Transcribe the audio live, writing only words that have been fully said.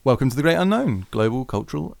Welcome to the Great Unknown, Global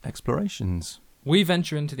Cultural Explorations. We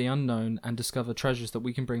venture into the unknown and discover treasures that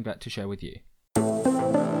we can bring back to share with you.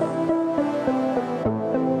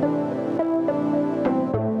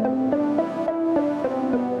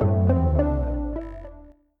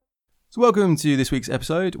 So welcome to this week's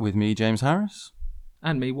episode with me, James Harris.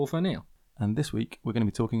 And me, Wolf O'Neill. And this week we're going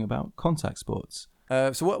to be talking about contact sports.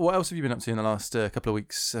 So what else have you been up to in the last couple of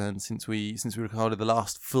weeks since we recorded the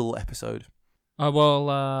last full episode?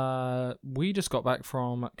 We just got back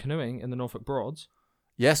from canoeing in the Norfolk Broads.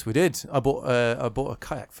 Yes, we did. I bought a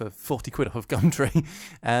kayak for 40 quid off of Gumtree,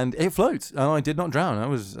 and it floats. And I did not drown. That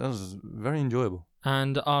was very enjoyable.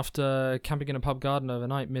 And after camping in a pub garden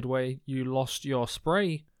overnight, midway, you lost your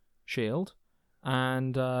spray shield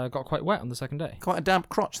and got quite wet on the second day. Quite a damp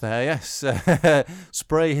crotch there, yes.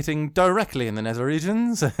 Spray hitting directly in the nether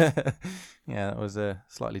regions. Yeah, that was a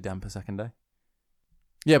slightly damper second day.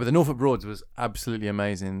 Yeah, but the Norfolk Broads was absolutely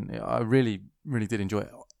amazing. I really, really did enjoy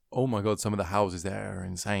it. Oh my God, some of the houses there are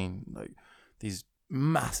insane. Like these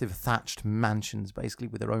massive thatched mansions, basically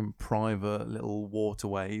with their own private little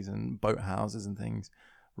waterways and boathouses and things.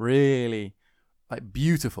 Really, like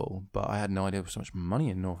beautiful. But I had no idea there was so much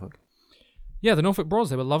money in Norfolk. Yeah, the Norfolk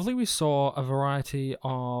Broads, they were lovely. We saw a variety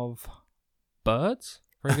of birds.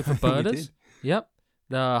 Very good for birders. Yep.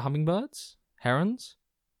 The hummingbirds, herons.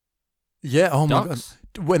 Yeah, oh my ducks. God.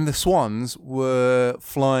 When the swans were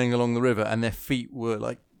flying along the river and their feet were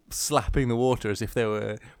like slapping the water as if they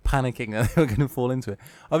were panicking that they were going to fall into it.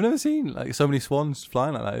 I've never seen like so many swans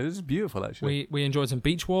flying like that. It was beautiful, actually. We enjoyed some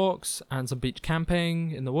beach walks and some beach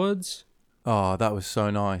camping in the woods. Oh, that was so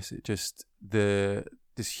nice. It just, this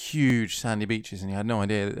huge sandy beaches, and you had no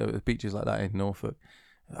idea that there were beaches like that in Norfolk.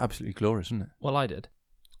 Absolutely glorious, isn't it? Well, I did.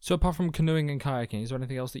 So apart from canoeing and kayaking, is there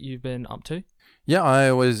anything else that you've been up to? Yeah,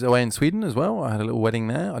 I was away in Sweden as well. I had a little wedding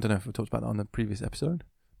there. I don't know if we talked about that on the previous episode,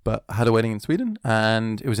 but I had a wedding in Sweden,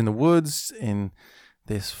 and it was in the woods in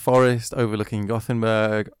this forest overlooking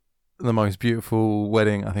Gothenburg. The most beautiful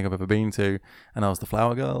wedding I think I've ever been to, and I was the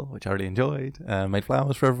flower girl, which I really enjoyed. Made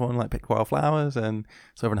flowers for everyone, like picked wild flowers, and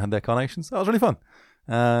so everyone had their carnations. That was really fun.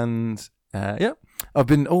 And yeah, I've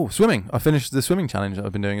been swimming. I finished the swimming challenge that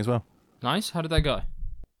I've been doing as well. Nice. How did that go?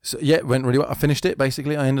 So yeah, it went really well. I finished it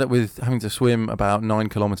basically. I ended up with having to swim about 9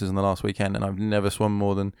 kilometers in the last weekend, and I've never swum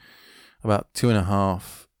more than about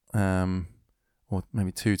 2.5, or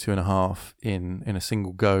maybe 2.5 in a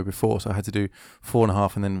single go before. So I had to do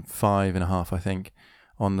 4.5 and then 5.5, I think,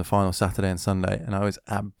 on the final Saturday and Sunday, and I was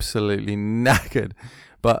absolutely knackered.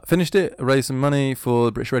 But finished it, raised some money for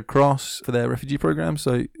the British Red Cross for their refugee program.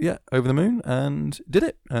 So yeah, over the moon, and did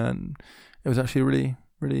it, and it was actually really,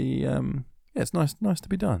 really. Yeah, it's nice to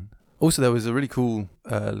be done. Also, there was a really cool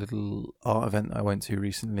little art event that I went to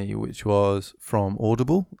recently, which was from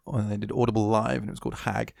Audible. They did Audible Live, and it was called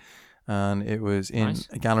Hag. And it was in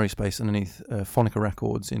a gallery space underneath Phonica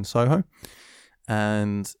Records in Soho.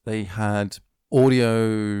 And they had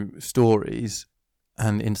audio stories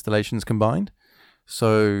and installations combined.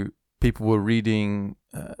 So people were reading,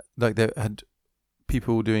 like they had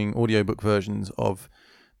people doing audiobook versions of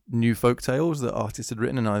new folk tales that artists had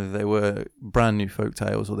written, and either they were brand new folk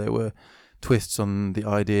tales or they were twists on the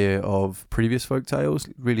idea of previous folk tales,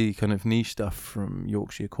 really kind of niche stuff from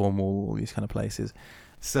Yorkshire, Cornwall, all these kind of places.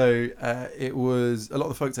 So it was, a lot of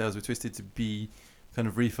the folk tales were twisted to be kind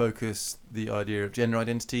of refocus the idea of gender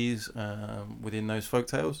identities within those folk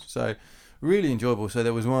tales. So really enjoyable. So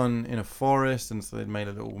there was one in a forest, and so they'd made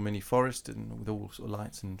a little mini forest and with all sort of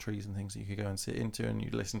lights and trees and things that you could go and sit into, and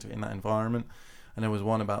you'd listen to it in that environment. And there was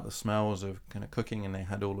one about the smells of kind of cooking, and they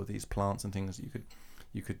had all of these plants and things that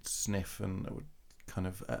you could sniff, and it would kind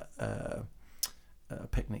of a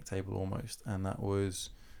picnic table almost, and that was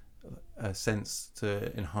a sense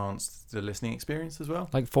to enhance the listening experience as well.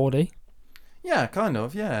 Like 4D? Yeah, kind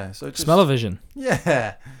of, yeah. So just, smell-o-vision.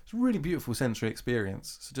 Yeah, it's a really beautiful sensory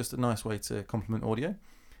experience. So just a nice way to complement audio.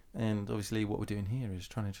 And obviously what we're doing here is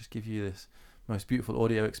trying to just give you this most beautiful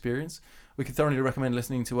audio experience. We could thoroughly recommend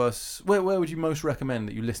listening to us. Where would you most recommend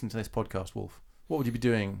that you listen to this podcast, Wolf? What would you be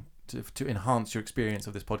doing to enhance your experience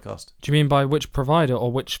of this podcast? Do you mean by which provider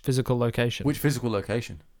or which physical location? Which physical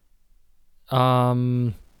location?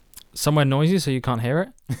 Somewhere noisy so you can't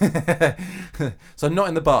hear it. So not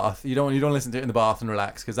in the bath. You don't listen to it in the bath and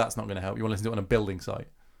relax, because that's not going to help. You want to listen to it on a building site.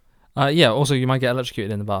 Yeah. Also, you might get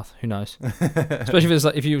electrocuted in the bath. Who knows? Especially if it's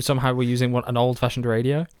like, if you somehow were using an old-fashioned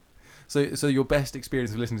radio. So your best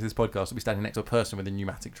experience of listening to this podcast will be standing next to a person with a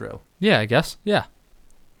pneumatic drill. Yeah, I guess. Yeah.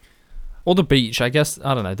 Or the beach, I guess.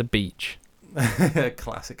 I don't know, the beach.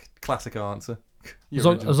 Classic answer. As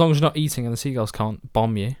long as you're not eating and the seagulls can't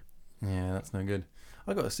bomb you. Yeah, that's no good.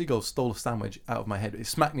 I got a seagull stole a sandwich out of my head. It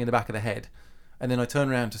smacked me in the back of the head. And then I turned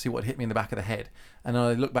around to see what hit me in the back of the head. And then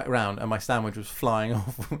I looked back around and my sandwich was flying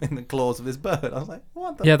off in the claws of this bird. I was like,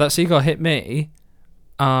 what the... Yeah, that seagull hit me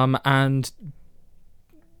and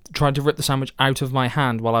tried to rip the sandwich out of my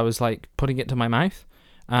hand while I was like putting it to my mouth.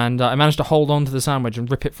 And I managed to hold on to the sandwich and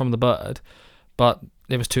rip it from the bird. But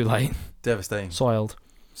it was too late. Devastating. Soiled.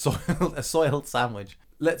 A soiled sandwich.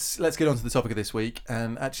 Let's get on to the topic of this week.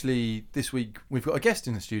 And actually, this week we've got a guest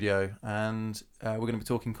in the studio, and we're going to be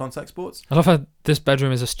talking contact sports. I love how this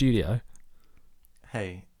bedroom is a studio.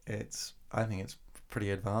 Hey, I think it's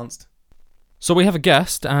pretty advanced. So we have a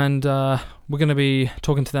guest, and we're going to be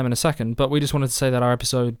talking to them in a second. But we just wanted to say that our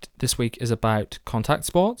episode this week is about contact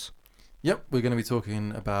sports. Yep, we're going to be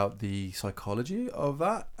talking about the psychology of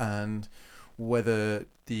that and whether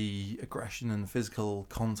the aggression and physical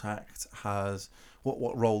contact has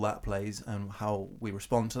what role that plays and how we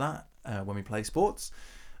respond to that when we play sports.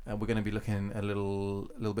 We're going to be looking at little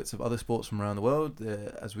bits of other sports from around the world.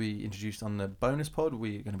 As we introduced on the bonus pod,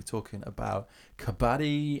 we're going to be talking about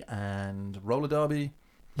Kabbadi and Roller Derby.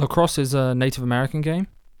 Lacrosse is a Native American game.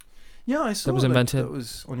 Yeah, I saw that was invented. That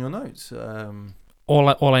was on your notes.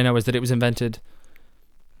 All I know is that it was invented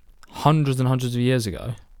hundreds and hundreds of years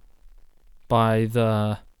ago by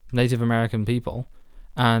the Native American people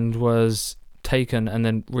and was taken and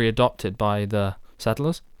then readopted by the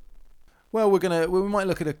settlers. Well, we might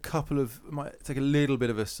look at might take a little bit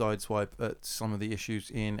of a sideswipe at some of the issues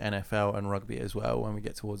in NFL and rugby as well when we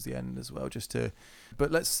get towards the end as well.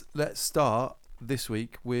 But let's start this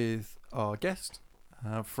week with our guest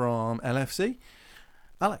from LFC,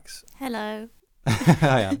 Alex. Hello.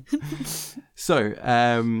 I am. So,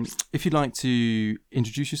 if you'd like to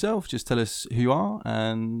introduce yourself, just tell us who you are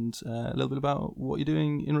and a little bit about what you're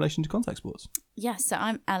doing in relation to contact sports. Yes, so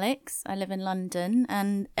I'm Alex. I live in London,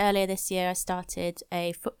 and earlier this year I started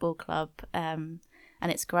a football club, and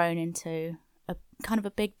it's grown into a kind of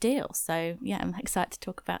a big deal. So, yeah, I'm excited to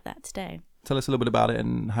talk about that today. Tell us a little bit about it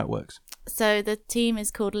and how it works. So the team is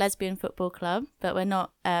called Lesbian Football Club, but we're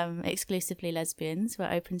not exclusively lesbians.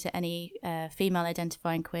 We're open to any female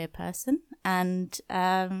identifying queer person. And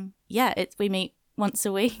we meet once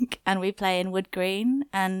a week and we play in Wood Green,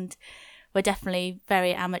 and we're definitely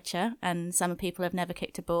very amateur, and some people have never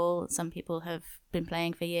kicked a ball. Some people have been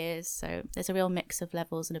playing for years. So there's a real mix of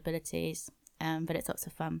levels and abilities, but it's lots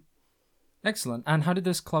of fun. Excellent. And how did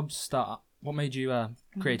this club start? What made you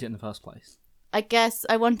create it in the first place? I guess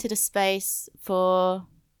I wanted a space for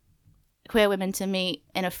queer women to meet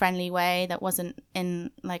in a friendly way that wasn't in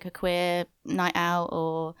like a queer night out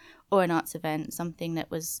or an arts event, something that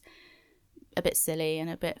was a bit silly and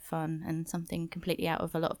a bit fun and something completely out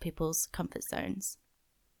of a lot of people's comfort zones.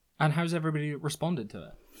 And how's everybody responded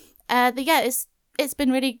to it? It's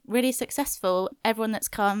been really, really successful. Everyone that's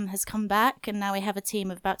come has come back, and now we have a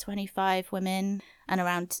team of about 25 women, and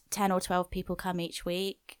around 10 or 12 people come each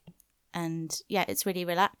week. And yeah, it's really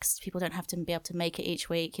relaxed. People don't have to be able to make it each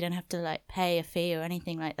week. You don't have to like pay a fee or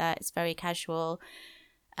anything like that. It's very casual,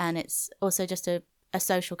 and it's also just a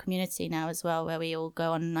social community now as well, where we all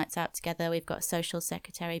go on nights out together. We've got social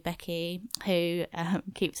secretary Becky, who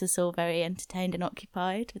keeps us all very entertained and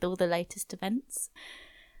occupied with all the latest events.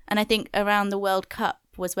 And I think around the World Cup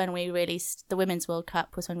was when the Women's World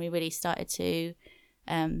Cup was when we really started to...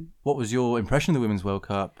 What was your impression of the Women's World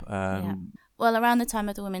Cup? Well, around the time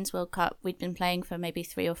of the Women's World Cup, we'd been playing for maybe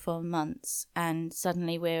 3 or 4 months, and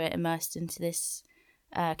suddenly we were immersed into this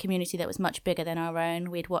community that was much bigger than our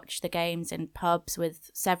own. We'd watch the games in pubs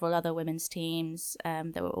with several other women's teams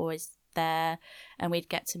that were always there, and we'd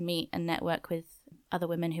get to meet and network with other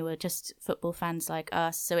women who were just football fans like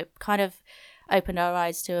us. So it kind of opened our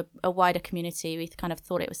eyes to a wider community. We kind of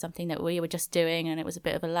thought it was something that we were just doing, and it was a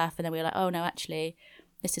bit of a laugh, and then we were like, oh no, actually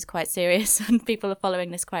this is quite serious and people are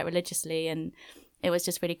following this quite religiously. And it was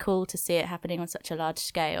just really cool to see it happening on such a large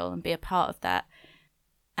scale and be a part of that.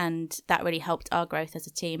 And that really helped our growth as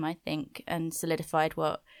a team, I think, and solidified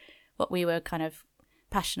what we were kind of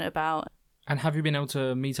passionate about. And have you been able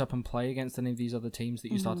to meet up and play against any of these other teams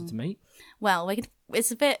that you started to meet? Well,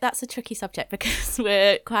 that's a tricky subject because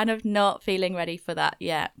we're kind of not feeling ready for that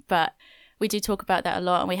yet. But we do talk about that a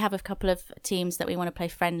lot, and we have a couple of teams that we want to play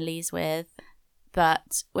friendlies with.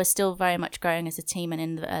 But we're still very much growing as a team and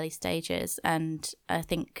in the early stages. And I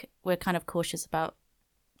think we're kind of cautious about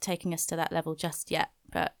taking us to that level just yet.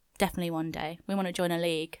 But definitely one day. We want to join a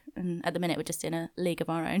league. And at the minute, we're just in a league of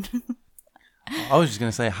our own. I was just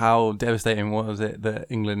going to say, how devastating was it that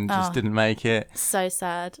England just didn't make it? So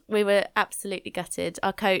sad. We were absolutely gutted.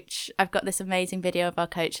 Our coach, I've got this amazing video of our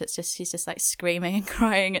coach she's just like screaming and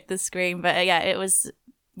crying at the screen. But yeah, it was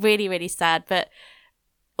really, really sad. But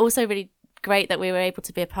also really great that we were able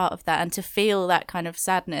to be a part of that and to feel that kind of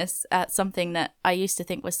sadness at something that I used to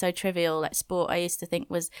think was so trivial, like sport. I used to think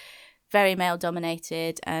was very male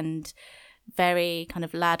dominated and very kind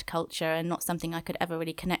of lad culture and not something I could ever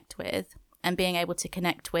really connect with. And being able to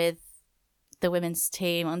connect with the women's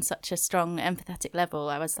team on such a strong empathetic level,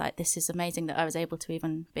 I was like, this is amazing that I was able to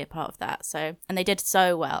even be a part of that. So, and they did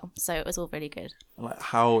so well, so it was all really good. Like,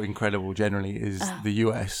 how incredible generally is the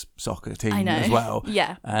US soccer team as well.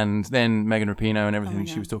 Yeah. And then Megan Rapinoe and everything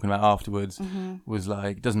she was talking about afterwards was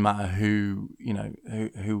like, it doesn't matter who, you know,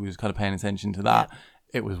 who was kind of paying attention to that. Yeah.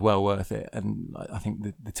 It was well worth it. And I think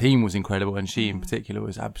the team was incredible, and she in particular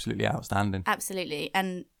was absolutely outstanding. Absolutely.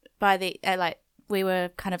 And by the we were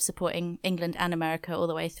kind of supporting England and America all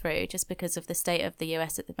the way through, just because of the state of the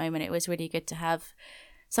US at the moment. It was really good to have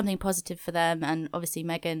something positive for them. And obviously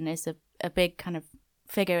Megan is a big kind of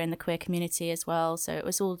figure in the queer community as well. So it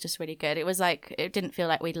was all just really good. It was like, it didn't feel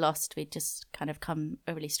like we'd lost. We'd just kind of come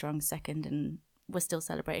a really strong second, and we're still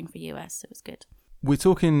celebrating for US. So it was good. We're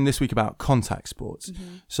talking this week about contact sports.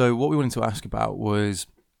 So what we wanted to ask about was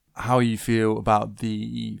how you feel about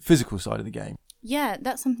the physical side of the game. Yeah,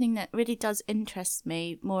 that's something that really does interest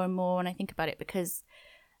me more and more when I think about it, because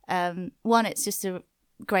one, it's just a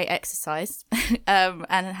great exercise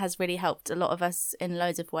and it has really helped a lot of us in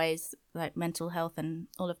loads of ways, like mental health and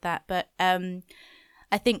all of that. But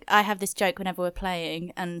I think I have this joke whenever we're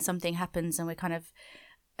playing and something happens and we're kind of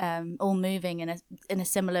all moving in a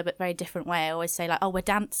similar but very different way. I always say like, oh, we're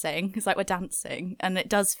dancing. It's like we're dancing, and it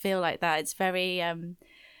does feel like that. It's very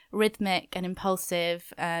rhythmic and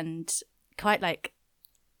impulsive and quite like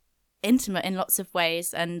intimate in lots of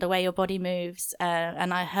ways, and the way your body moves,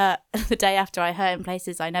 and I hurt the day after I hurt in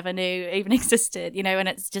places I never knew even existed, you know, and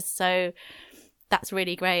it's just so, that's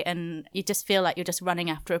really great. And you just feel like you're just running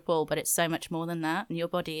after a ball, but it's so much more than that, and your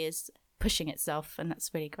body is pushing itself, and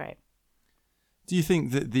that's really great. Do you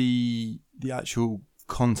think that the actual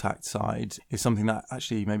contact side is something that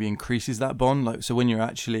actually maybe increases that bond? Like, so when you're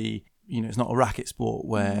actually, you know, it's not a racket sport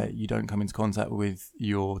where you don't come into contact with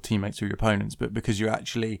your teammates or your opponents, but because you're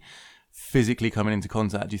actually physically coming into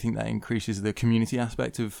contact, do you think that increases the community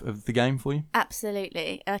aspect of the game for you?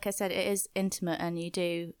 Absolutely. Like I said, it is intimate, and you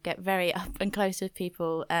do get very up and close with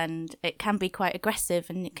people, and it can be quite aggressive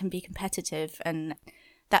and it can be competitive, and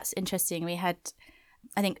that's interesting. We had,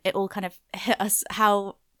 I think it all kind of hit us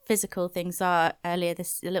how physical things are a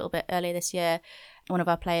little bit earlier this year. One of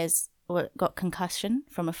our players got concussion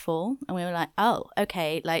from a fall, and we were like, oh,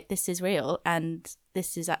 okay, like this is real, and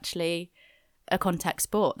this is actually a contact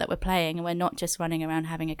sport that we're playing, and we're not just running around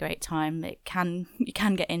having a great time. You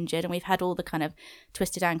can get injured, and we've had all the kind of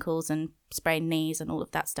twisted ankles and sprained knees and all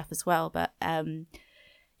of that stuff as well. But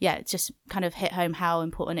yeah, it just kind of hit home how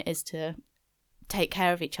important it is to take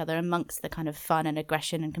care of each other amongst the kind of fun and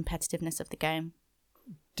aggression and competitiveness of the game.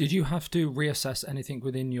 Did you have to reassess anything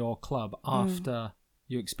within your club after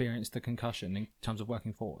you experienced the concussion in terms of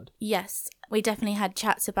working forward? Yes, we definitely had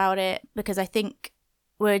chats about it, because I think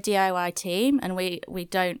we're a DIY team, and we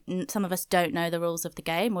don't, some of us don't know the rules of the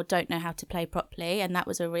game or don't know how to play properly, and that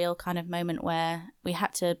was a real kind of moment where we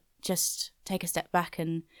had to just take a step back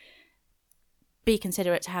and be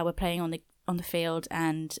considerate to how we're playing on the field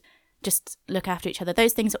and just look after each other.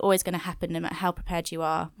 Those things are always going to happen no matter how prepared you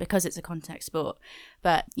are, because it's a contact sport.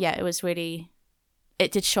 But yeah,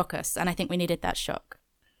 it did shock us, and I think we needed that shock.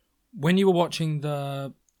 When you were watching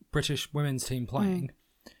the British women's team playing,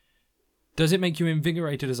 does it make you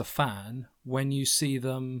invigorated as a fan when you see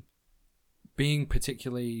them being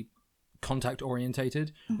particularly contact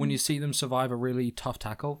orientated, when you see them survive a really tough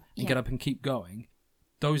tackle and get up and keep going?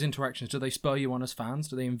 Those interactions, do they spur you on as fans?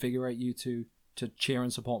 Do they invigorate you to cheer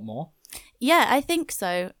and support more? Yeah, I think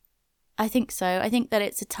so. I think that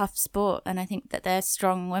it's a tough sport, and I think that they're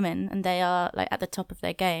strong women, and they are like at the top of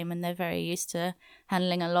their game, and they're very used to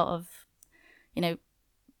handling a lot of, you know,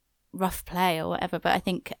 rough play or whatever. But I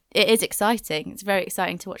think it is exciting. It's very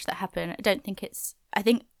exciting to watch that happen. I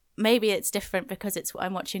think maybe it's different because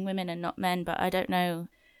I'm watching women and not men, but I don't know.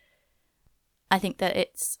 I think that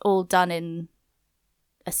it's all done in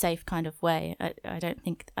a safe kind of way.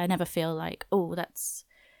 I never feel like, oh, that's...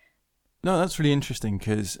 No, that's really interesting,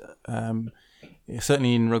 because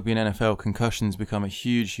certainly in rugby and NFL, concussions become a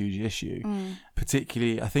huge issue.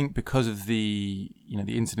 Particularly, I think, because of the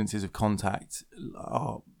incidences of contact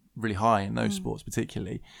are really high in those sports,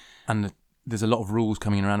 particularly, and there's a lot of rules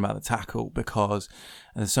coming around about the tackle, because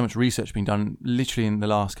there's so much research being done literally in the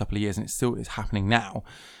last couple of years, and it's happening now,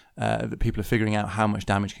 that people are figuring out how much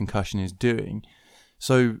damage concussion is doing.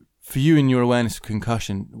 So for you and your awareness of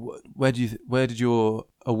concussion, where did your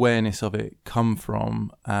awareness of it come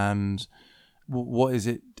from, and what is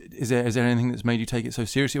it? Is there anything that's made you take it so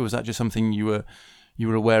seriously, or was that just something you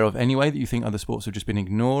were aware of anyway that you think other sports have just been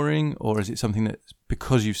ignoring, or is it something that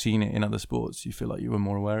because you've seen it in other sports you feel like you were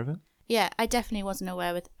more aware of it? Yeah, I definitely wasn't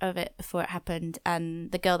aware of it before it happened,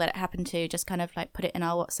 and the girl that it happened to just kind of like put it in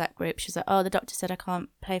our WhatsApp group. She's like, "Oh, the doctor said I can't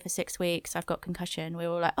play for 6 weeks. I've got concussion." We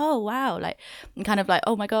were all like, "Oh wow!" Like, and kind of like,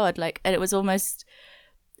 "Oh my god!" Like, and it was almost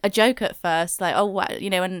a joke at first, like, "Oh wow," you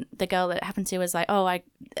know. And the girl that it happened to was like, "Oh,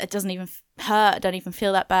 it doesn't even hurt. I don't even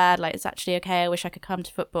feel that bad. Like, it's actually okay. I wish I could come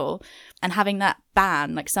to football." And having that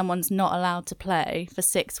ban, like, someone's not allowed to play for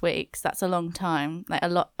 6 weeks. That's a long time. Like,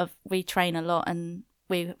 we train a lot, and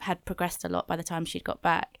we had progressed a lot by the time she'd got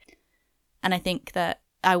back. And I think that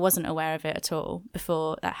I wasn't aware of it at all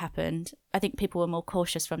before that happened. I think people were more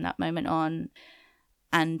cautious from that moment on.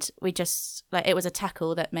 And we just, like, it was a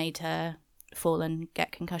tackle that made her fall and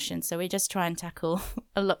get concussion. So we just try and tackle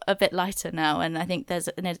a bit lighter now. And I think there was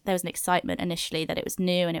an excitement initially that it was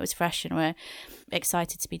new and it was fresh and we're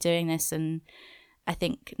excited to be doing this. And I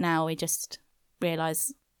think now we just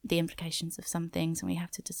realise the implications of some things and we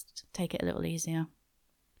have to just take it a little easier.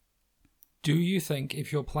 Do you think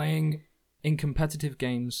if you're playing in competitive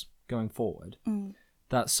games going forward,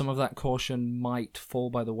 that some of that caution might fall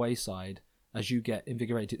by the wayside as you get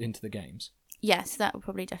invigorated into the games? Yes, that will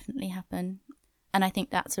probably definitely happen. And I think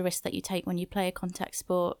that's a risk that you take when you play a contact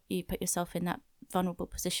sport. You put yourself in that vulnerable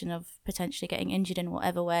position of potentially getting injured in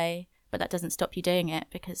whatever way, but that doesn't stop you doing it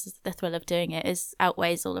because the thrill of doing it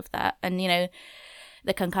outweighs all of that. And, you know,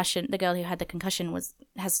 the girl who had the concussion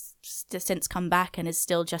has since come back and is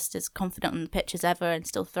still just as confident on the pitch as ever and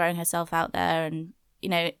still throwing herself out there. And, you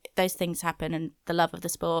know, those things happen and the love of the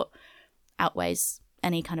sport outweighs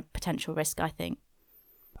any kind of potential risk, I think.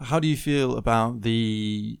 How do you feel about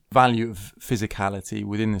the value of physicality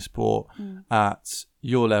within the sport at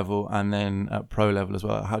your level and then at pro level as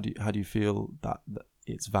well? How do you feel that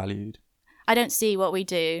it's valued? I don't see what we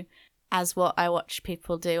do as what I watch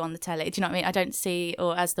people do on the telly. Do you know what I mean? I don't see,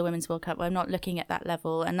 or as the Women's World Cup, I'm not looking at that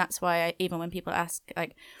level. And that's why even when people ask,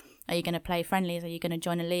 like, are you going to play friendlies? Are you going to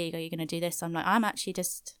join a league? Are you going to do this? I'm like, I'm actually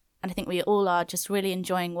just, and I think we all are just really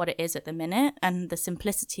enjoying what it is at the minute and the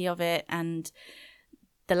simplicity of it and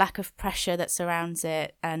the lack of pressure that surrounds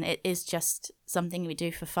it. And it is just something we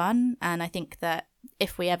do for fun. And I think that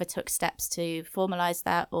if we ever took steps to formalise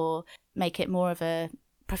that or make it more of a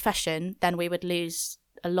profession, then we would lose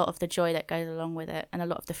a lot of the joy that goes along with it and a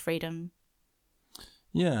lot of the freedom.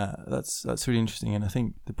 Yeah, that's really interesting. And I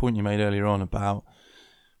think the point you made earlier on about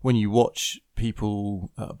when you watch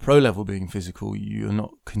people at pro level being physical, you're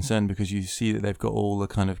not concerned because you see that they've got all the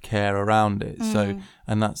kind of care around it. So,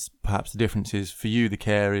 and that's perhaps the difference is for you, the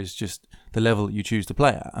care is just the level that you choose to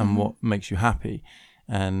play at and what makes you happy.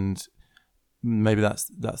 And maybe that's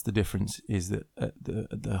the difference, is that at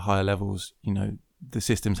the higher levels, you know, the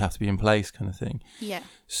systems have to be in place, kind of thing. Yeah.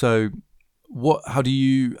 So how do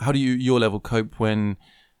you your level cope when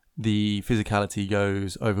the physicality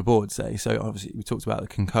goes overboard, say? So obviously we talked about the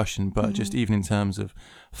concussion, but just even in terms of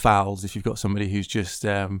fouls, if you've got somebody who's just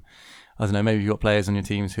I don't know, maybe you've got players on your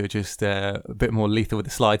teams who are just a bit more lethal with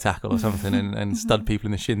the slide tackle or something and stud people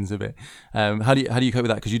in the shins a bit. How do you cope with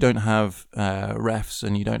that? Because you don't have refs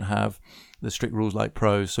and you don't have the strict rules like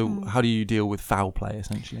pros. So how do you deal with foul play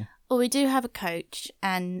essentially? Well, we do have a coach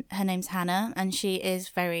and her name's Hannah and she is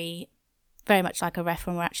very, very much like a ref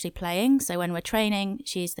when we're actually playing. So when we're training,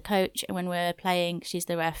 she's the coach, and when we're playing, she's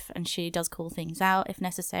the ref, and she does call things out if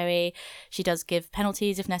necessary. She does give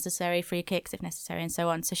penalties if necessary, free kicks if necessary, and so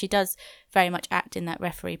on. So she does very much act in that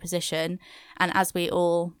referee position. And as we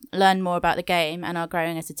all learn more about the game and are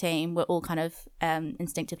growing as a team, we're all kind of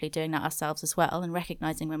instinctively doing that ourselves as well, and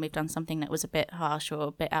recognising when we've done something that was a bit harsh or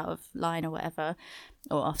a bit out of line or whatever,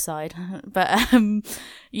 or offside. But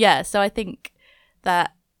yeah, so I think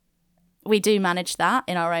that we do manage that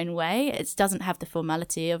in our own way. It doesn't have the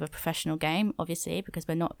formality of a professional game, obviously, because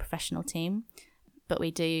we're not a professional team. But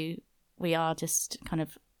we are just kind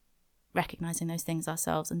of recognising those things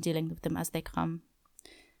ourselves and dealing with them as they come.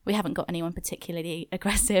 We haven't got anyone particularly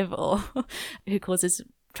aggressive or who causes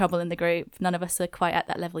trouble in the group. None of us are quite at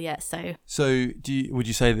that level yet. So would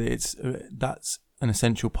you say that that's an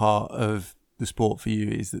essential part of the sport for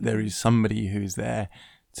you, is that there is somebody who's there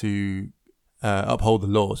to uphold the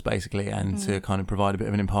laws, basically, and to kind of provide a bit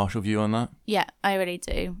of an impartial view on that? Yeah, I really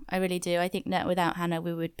do. I think that without Hannah,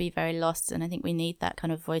 we would be very lost, and I think we need that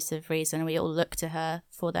kind of voice of reason. We all look to her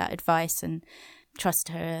for that advice and trust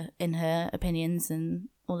her in her opinions and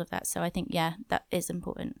all of that. So I think, yeah, that is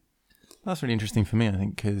important. That's really interesting for me, I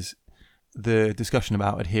think, because the discussion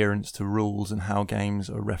about adherence to rules and how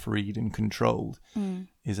games are refereed and controlled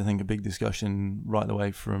is, I think, a big discussion right the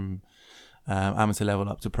way from amateur level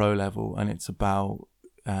up to pro level, and it's about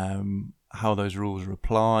how those rules are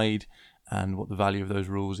applied and what the value of those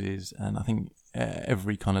rules is. And I think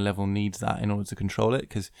every kind of level needs that in order to control it,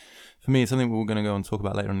 because for me, it's something we're going to go and talk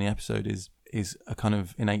about later in the episode is a kind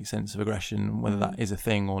of innate sense of aggression, whether that is a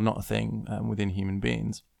thing or not a thing within human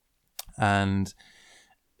beings. And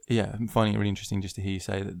yeah, I'm finding it really interesting just to hear you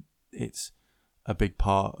say that it's a big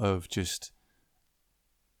part of just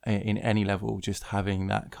in any level, just having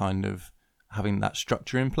that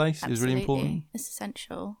structure in place. Absolutely. Is really important. It's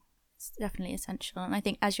essential. It's definitely essential. And I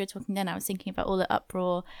think as you were talking then, I was thinking about all the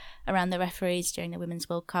uproar around the referees during the Women's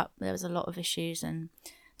World Cup. There was a lot of issues, and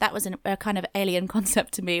that was a kind of alien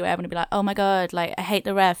concept to me, where I'm going to be like, oh my God, like, I hate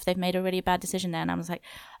the ref. They've made a really bad decision there. And I was like,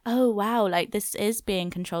 oh wow, like, this is being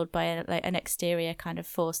controlled by an exterior kind of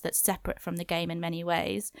force that's separate from the game in many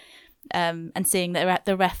ways. And seeing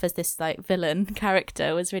the ref as this like villain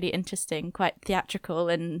character was really interesting, quite theatrical.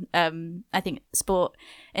 And I think sport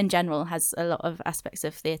in general has a lot of aspects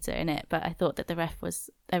of theatre in it, but I thought that the ref was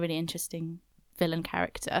a really interesting villain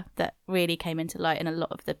character that really came into light in a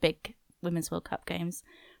lot of the big Women's World Cup games.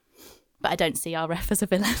 But I don't see our ref as a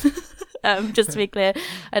villain. Just to be clear,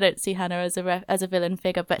 I don't see Hannah as a villain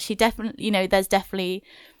figure, but she definitely, there's definitely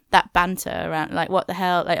that banter around, like, what the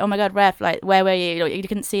hell, like, oh my God, ref, like, where were you? Like, you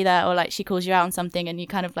couldn't see that, or like she calls you out on something and you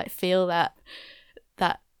kind of like feel that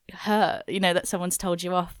hurt, that someone's told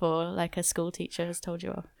you off, or like a school teacher has told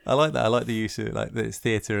you off. I like that. I like the use of like that it's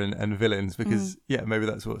theatre and villains, because maybe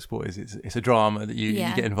that's what sport is. It's a drama that you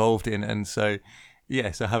get involved in, and so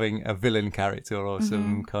so having a villain character or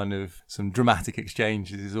some dramatic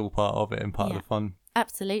exchanges is all part of it and part of the fun.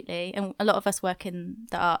 Absolutely. And a lot of us work in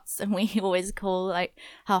the arts, and we always call like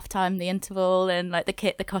halftime the interval, and like the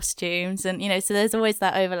kit the costumes, and so there's always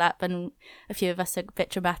that overlap, and a few of us are a bit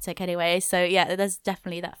dramatic anyway, so there's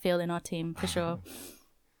definitely that feel in our team for sure.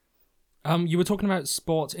 You were talking about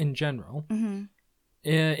sport in general. Mm-hmm.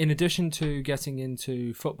 In addition to getting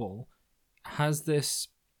into football, has this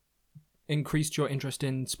increased your interest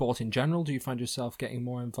in sport in general? Do you find yourself getting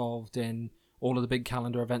more involved in all of the big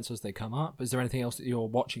calendar events as they come up? Is there anything else that you're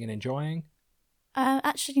watching and enjoying?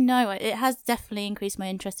 Actually, no. It has definitely increased my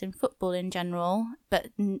interest in football in general, but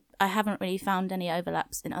I haven't really found any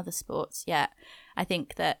overlaps in other sports yet. I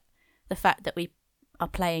think that the fact that we are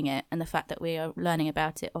playing it and the fact that we are learning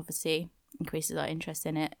about it obviously increases our interest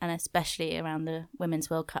in it, and especially around the Women's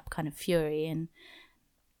World Cup kind of fury, and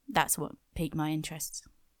that's what piqued my interest.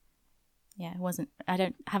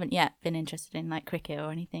 Haven't yet been interested in like cricket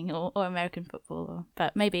or anything, or American football,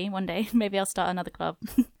 but maybe one day, maybe I'll start another club.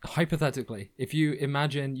 Hypothetically, if you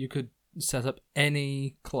imagine you could set up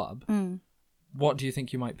any club, what do you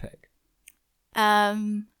think you might pick?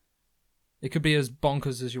 It could be as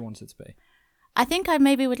bonkers as you want it to be. I think I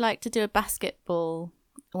maybe would like to do a basketball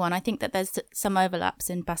one. I think that there's some overlaps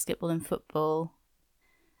in basketball and football,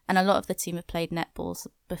 and a lot of the team have played netballs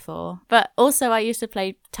before. But also I used to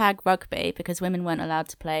play tag rugby, because women weren't allowed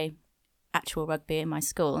to play actual rugby in my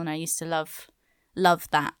school, and I used to love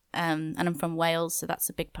that. And I'm from Wales, so that's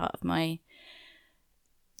a big part of my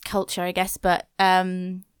culture, I guess. But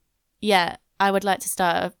I would like to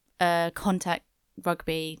start a contact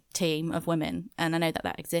rugby team of women, and I know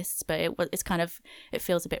that exists, but it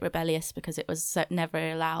feels a bit rebellious because it was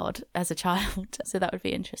never allowed as a child. So that would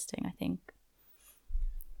be interesting, I think.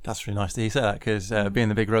 That's really nice to hear you say that, because being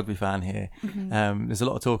the big rugby fan here, there's a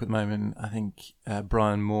lot of talk at the moment. I think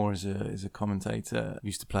Brian Moore is a commentator,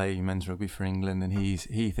 used to play men's rugby for England, and he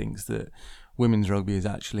thinks that women's rugby is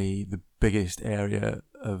actually the biggest area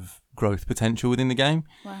of growth potential within the game.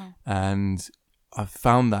 Wow. And I've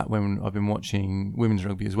found that when I've been watching women's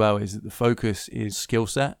rugby as well, is that the focus is skill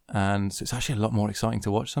set, and so it's actually a lot more exciting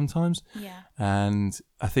to watch sometimes. Yeah. And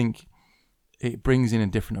I think it brings in a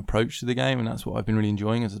different approach to the game, and that's what I've been really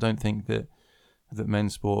enjoying. As I don't think that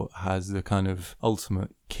men's sport has the kind of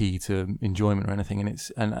ultimate key to enjoyment or anything,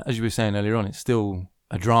 and as you were saying earlier on, it's still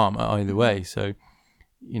a drama either way. So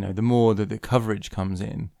the more that the coverage comes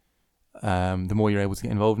in, the more you're able to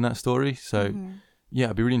get involved in that story. So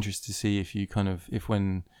I'd be really interested to see if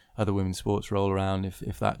when other women's sports roll around,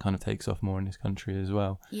 if that kind of takes off more in this country as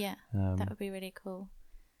well. Yeah, that would be really cool.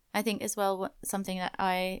 I think as well, something that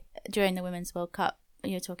during the Women's World Cup,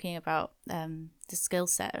 you're talking about the skill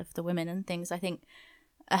set of the women and things. I think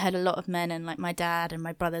I had a lot of men, and like my dad and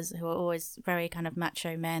my brothers, who are always very kind of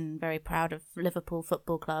macho men, very proud of Liverpool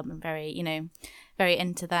Football Club, and very, very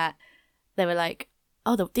into that. They were like,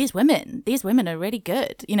 oh, these women are really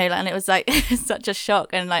good, and it was like such a shock,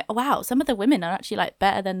 and like, oh, wow, some of the women are actually like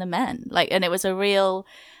better than the men, and it was a real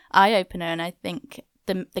eye opener. And I think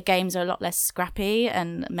the games are a lot less scrappy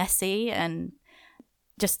and messy, and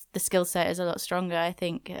just the skill set is a lot stronger, I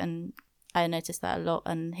think, and I noticed that a lot.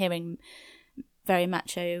 And hearing very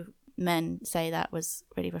macho men say that was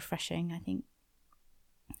really refreshing, I think.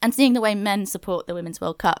 And seeing the way men support the Women's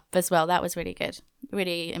World Cup as well, that was really good,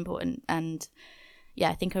 really important, and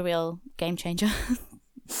I think a real game changer.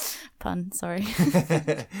 Pun, sorry.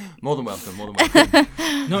 More than welcome.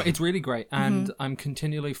 No, it's really great, and I'm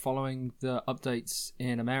continually following the updates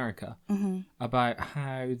in America about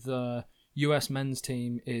how the US men's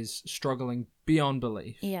team is struggling beyond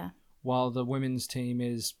belief, while the women's team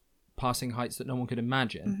is passing heights that no one could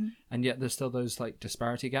imagine, and yet there's still those like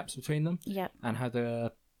disparity gaps between them, and how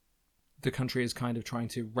the country is kind of trying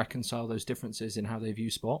to reconcile those differences in how they view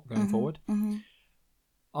sport going forward.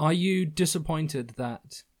 Are you disappointed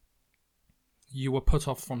that you were put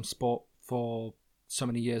off from sport for so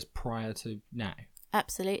many years prior to now?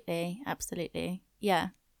 Absolutely. Yeah.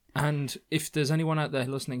 And if there's anyone out there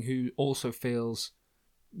listening who also feels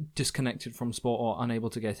disconnected from sport or unable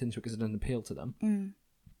to get into it because it doesn't appeal to them,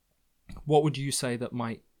 what would you say that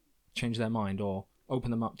might change their mind or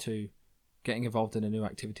open them up to getting involved in a new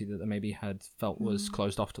activity that they maybe had felt was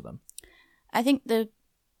closed off to them? I think the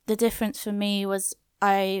difference for me was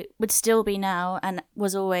I would still be now and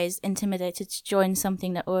was always intimidated to join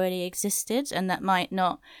something that already existed and that might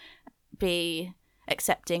not be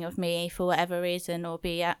accepting of me for whatever reason or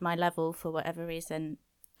be at my level for whatever reason.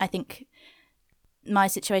 I think my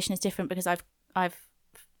situation is different because I've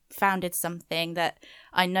founded something that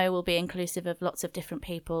I know will be inclusive of lots of different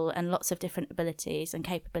people and lots of different abilities and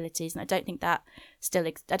capabilities, and I don't think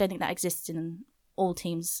that exists in all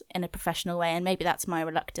teams in a professional way. And maybe that's my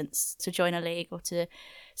reluctance to join a league or to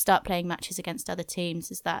start playing matches against other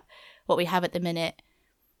teams, is that what we have at the minute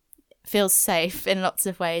feels safe in lots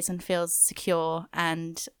of ways and feels secure,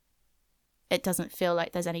 and it doesn't feel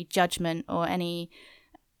like there's any judgment or any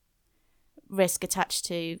risk attached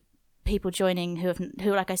to people joining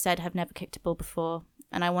who like I said have never kicked a ball before.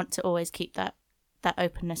 And I want to always keep that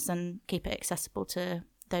openness and keep it accessible to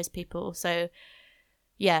those people. So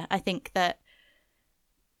yeah, I think that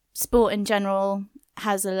sport in general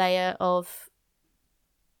has a layer of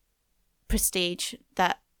prestige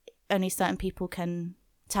that only certain people can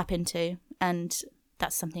tap into, and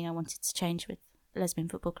that's something I wanted to change with Lesbian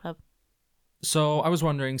Football Club. So I was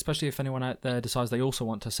wondering, especially if anyone out there decides they also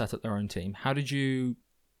want to set up their own team, how did you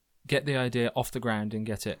get the idea off the ground and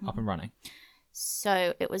get it up and running?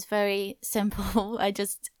 So it was very simple. I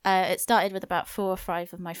just it started with about 4 or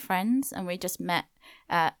 5 of my friends, and we just met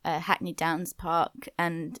at Hackney Downs Park,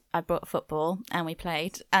 and I brought a football and we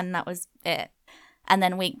played, and that was it. And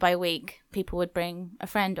then week by week, people would bring a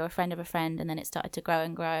friend or a friend of a friend, and then it started to grow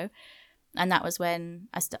and grow. And that was when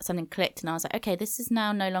something clicked, and I was like, okay, this is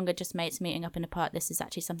now no longer just mates meeting up in a park. This is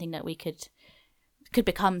actually something that we could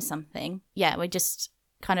become something. Yeah, we just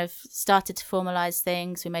kind of started to formalize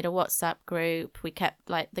things. We made a WhatsApp group. We kept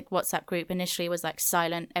the WhatsApp group initially was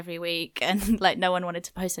silent every week, and no one wanted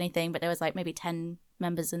to post anything, but there was maybe 10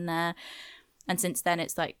 members in there. And since then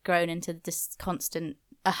it's grown into this constant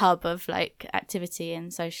a hub of activity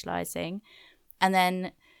and socializing. And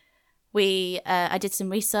then I did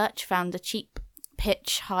some research, found a cheap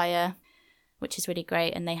pitch hire, which is really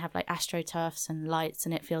great, and they have astroturfs and lights,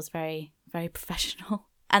 and it feels very, very professional.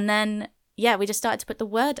 And then we just started to put the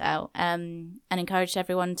word out and encouraged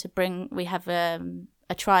everyone to bring. We have a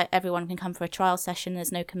try. Everyone can come for a trial session.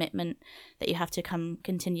 There's no commitment that you have to come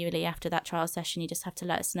continually after that trial session. You just have to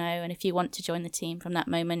let us know. And if you want to join the team from that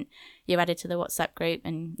moment, you're added to the WhatsApp group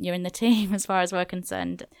and you're in the team as far as we're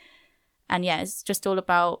concerned. And it's just all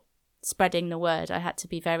about spreading the word.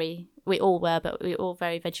 We all were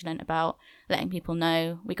very vigilant about letting people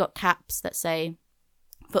know. We got caps that say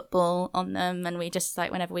football on them, and we just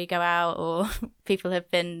whenever we go out, or people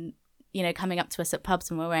have been coming up to us at pubs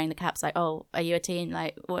and we're wearing the caps, oh, are you a team,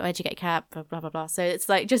 where'd you get a cap, blah blah blah. So it's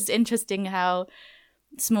just interesting how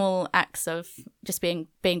small acts of just being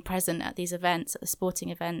present at these events, at the sporting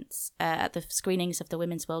events, at the screenings of the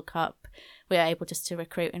Women's World Cup, we are able just to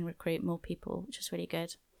recruit more people, which is really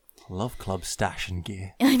good. Love club stash and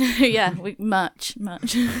gear. I know, yeah, much.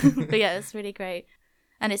 But yeah, it's really great.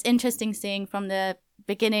 And it's interesting seeing from the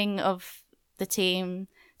beginning of the team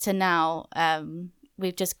to now,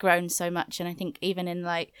 we've just grown so much. And I think even in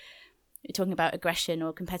you're talking about aggression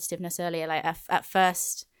or competitiveness earlier, at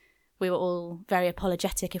first we were all very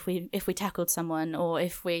apologetic if we tackled someone, or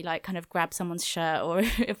if we kind of grabbed someone's shirt, or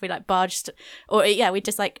if we barged, or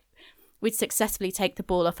we'd successfully take the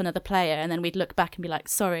ball off another player, and then we'd look back and be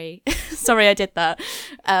sorry I did that.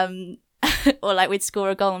 or like we'd score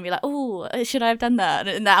a goal and be like, oh, should I have done that?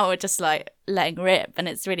 And now we're just like letting rip, and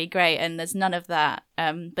it's really great. And there's none of that,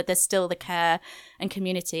 but there's still the care and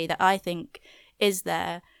community that I think is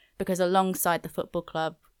there, because alongside the football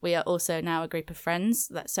club, we are also now a group of friends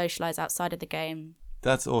that socialise outside of the game.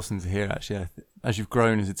 That's awesome to hear, actually. As you've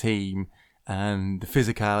grown as a team and the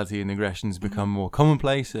physicality and aggressions become more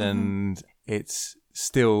commonplace, and it's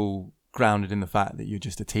still grounded in the fact that you're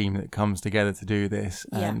just a team that comes together to do this,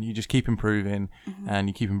 and you just keep improving and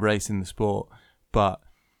you keep embracing the sport, but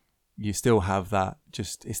you still have that,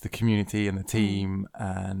 just it's the community and the team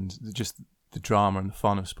and just the drama and the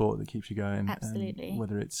fun of sport that keeps you going. Absolutely.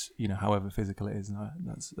 Whether it's, however physical it is, and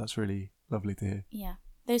that's really lovely to hear. Yeah,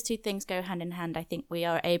 those two things go hand in hand. I think we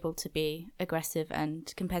are able to be aggressive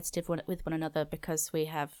and competitive with one another because we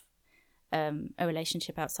have a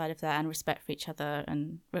relationship outside of that, and respect for each other,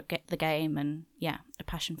 and get the game, and a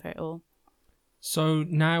passion for it all. So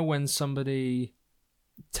now when somebody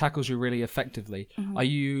tackles you really effectively, are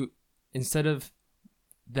you, instead of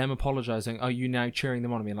them apologizing, are you now cheering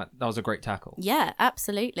them on and being like, that was a great tackle? Yeah,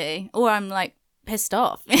 absolutely. Or I'm like pissed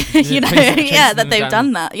off, that that they've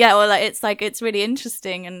done that. Yeah, or it's really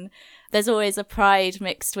interesting, and there's always a pride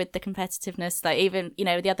mixed with the competitiveness. Like even,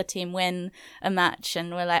 the other team win a match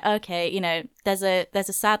and we're like, okay, there's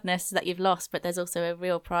a sadness that you've lost, but there's also a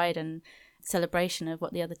real pride and celebration of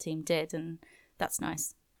what the other team did, and that's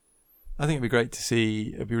nice. I think it'd be great to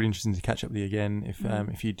see. It'd be really interesting to catch up with you again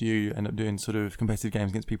if you do end up doing sort of competitive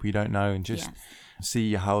games against people you don't know, and just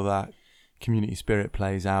see how that community spirit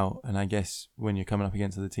plays out. And I guess when you're coming up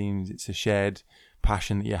against other teams, it's a shared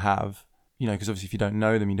passion that you have, because obviously if you don't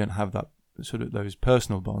know them, you don't have that sort of those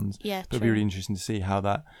personal bonds. Yeah, but it'd be really interesting to see how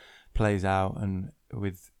that plays out, and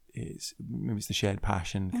maybe it's the shared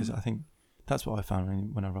passion, because I think that's what I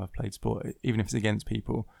found whenever I've played sport. Even if it's against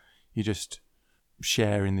people, you just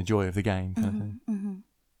share in the joy of the game kind of thing.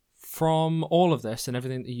 From all of this and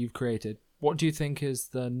everything that you've created, what do you think is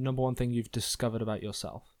the number one thing you've discovered about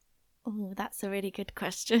yourself? Oh, that's a really good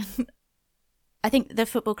question. I think the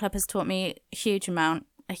football club has taught me a huge amount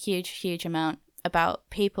about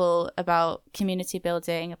people, about community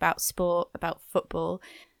building, about sport, about football.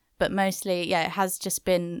 But mostly, it has just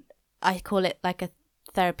been, I call it like a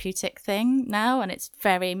therapeutic thing now. And it's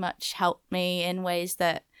very much helped me in ways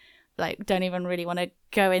that don't even really want to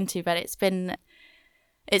go into. But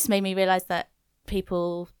it's made me realize that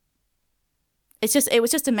people, it was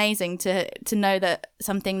just amazing to know that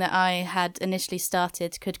something that I had initially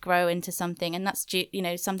started could grow into something, and that's due,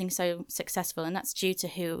 something so successful, and that's due to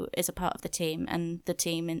who is a part of the team and the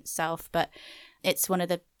team itself. But it's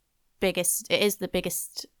it is the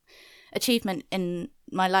biggest achievement in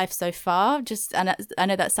my life so far. And I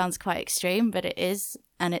know that sounds quite extreme, but it is,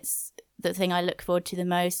 and it's the thing I look forward to the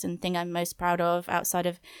most, and thing I'm most proud of outside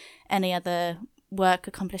of any other work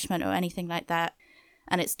accomplishment or anything like that.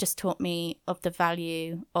 And it's just taught me of the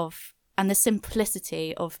value of, and the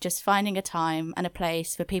simplicity of just finding a time and a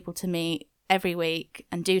place for people to meet every week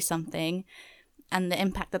and do something, and the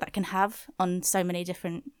impact that can have on so many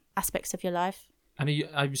different aspects of your life. And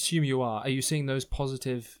I assume you are you seeing those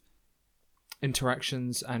positive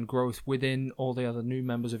interactions and growth within all the other new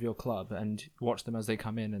members of your club, and watch them as they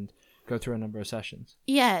come in and go through a number of sessions?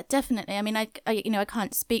 Yeah, definitely. I mean, I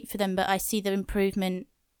can't speak for them, but I see the improvement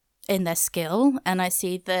in their skill, and I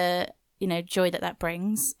see the joy that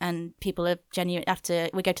brings, and people are genuine. After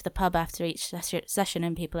we go to the pub after each session,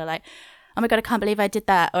 and people are like, oh my god, I can't believe I did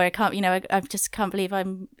that, or I can't, I just can't believe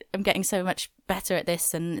I'm getting so much better at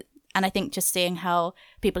this. And I think just seeing how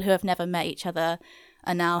people who have never met each other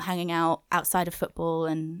are now hanging out outside of football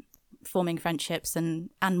and forming friendships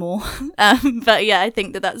and more. But I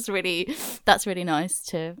think that's really nice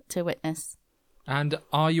to witness. And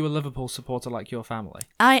are you a Liverpool supporter like your family?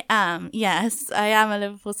 I am, yes. I am a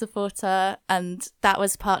Liverpool supporter, and that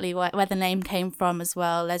was partly where the name came from as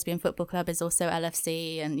well. Lesbian Football Club is also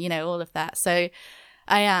LFC, and, all of that. So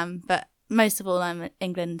I am, but most of all, I'm an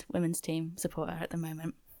England women's team supporter at the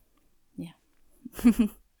moment. Yeah.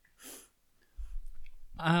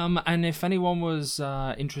 And if anyone was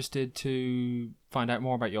interested to find out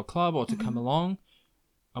more about your club or to come along,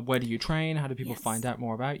 where do you train? How do people find out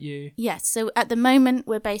more about you? Yes, so at the moment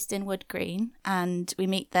we're based in Wood Green, and we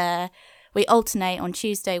meet there. We alternate on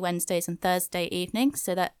Tuesday, Wednesdays and Thursday evenings,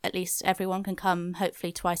 so that at least everyone can come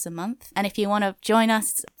hopefully twice a month. And if you want to join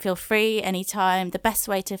us, feel free anytime. The best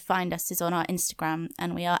way to find us is on our Instagram,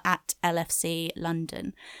 and we are at LFC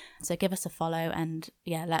London. So give us a follow, and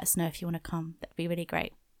let us know if you want to come. That'd be really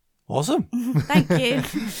great. Awesome. Thank you.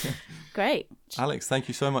 Great. Alex, thank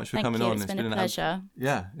you so much for coming on. It's been a pleasure.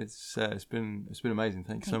 It's been amazing.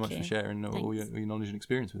 Thank you so much for sharing all your knowledge and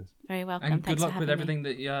experience with us. Very welcome. And Thanks good luck with me. everything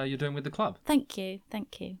that you're doing with the club. Thank you.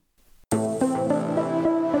 Thank you.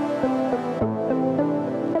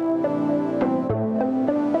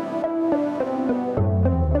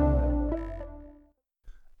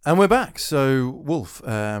 And we're back. So, Wolf,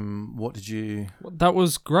 what did you... That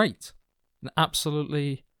was great. An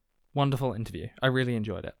absolutely wonderful interview. I really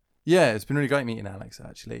enjoyed it. Yeah, it's been really great meeting Alex,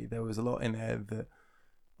 actually. There was a lot in there that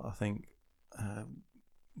I think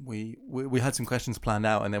we had some questions planned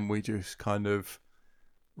out, and then we just kind of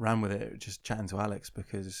ran with it, just chatting to Alex,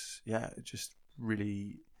 because, just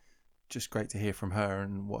really just great to hear from her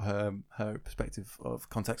and what her perspective of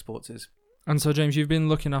contact sports is. And so, James, you've been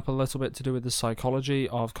looking up a little bit to do with the psychology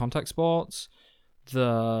of contact sports,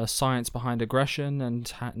 the science behind aggression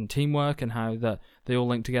and teamwork, and how that they all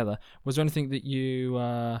link together. Was there anything that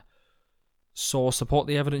you saw support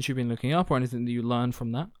the evidence you've been looking up, or anything that you learned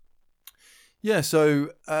from that? Yeah, so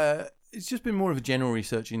it's just been more of a general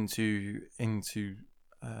research into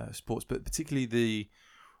sports, but particularly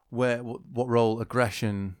what role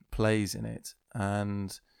aggression plays in it.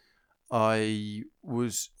 And I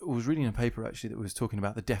was reading a paper actually that was talking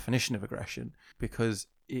about the definition of aggression, because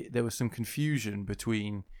there was some confusion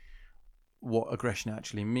between what aggression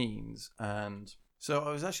actually means. And so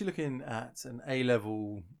I was actually looking at an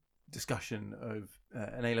A-level discussion of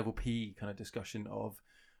an A-level PE kind of discussion of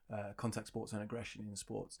contact sports and aggression in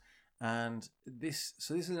sports. And this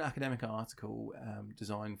is an academic article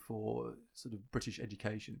designed for sort of British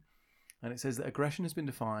education. And it says that aggression has been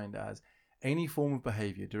defined as any form of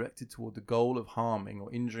behaviour directed toward the goal of harming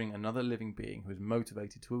or injuring another living being who is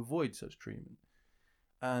motivated to avoid such treatment.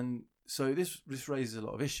 And so this raises a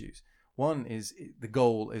lot of issues. One is the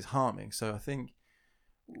goal is harming. So I think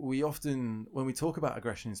we often, when we talk about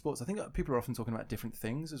aggression in sports, I think people are often talking about different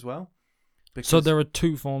things as well. So there are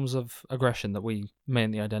two forms of aggression that we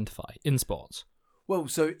mainly identify in sports. Well,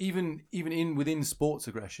 so even within sports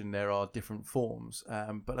aggression, there are different forms.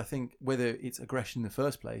 But I think whether it's aggression in the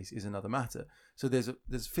first place is another matter. So there's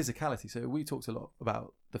physicality. So we talked a lot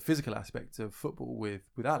about the physical aspect of football with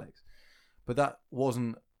Alex, but that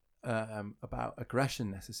wasn't about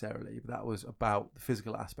aggression necessarily. But that was about the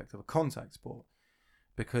physical aspect of a contact sport.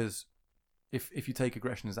 Because if you take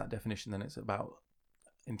aggression as that definition, then it's about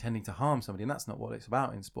intending to harm somebody, and that's not what it's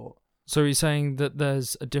about in sport. So he's saying that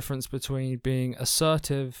there's a difference between being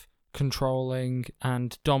assertive, controlling,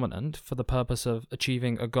 and dominant for the purpose of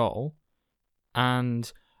achieving a goal,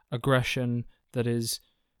 and aggression that is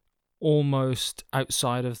almost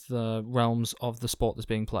outside of the realms of the sport that's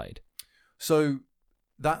being played. So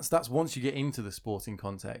that's once you get into the sporting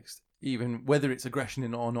context, even whether it's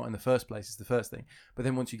aggression or not in the first place is the first thing. But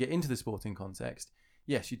then once you get into the sporting context,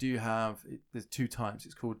 yes, you do have, there's two types.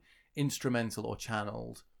 It's called instrumental or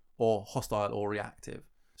channeled, or hostile or reactive.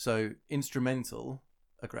 So instrumental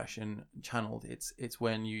aggression, channeled, it's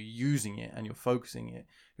when you're using it and you're focusing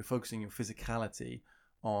your physicality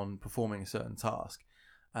on performing a certain task.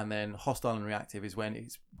 And then hostile and reactive is when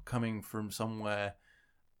it's coming from somewhere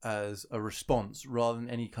as a response rather than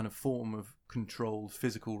any kind of form of controlled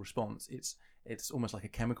physical response. It's almost like a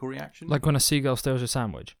chemical reaction. Like when a seagull steals your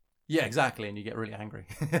sandwich. Yeah, exactly, and you get really angry.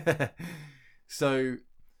 So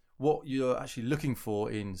what you're actually looking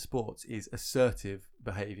for in sports is assertive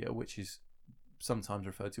behaviour, which is sometimes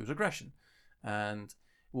referred to as aggression. And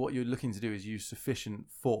what you're looking to do is use sufficient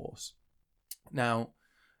force. Now,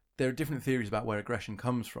 there are different theories about where aggression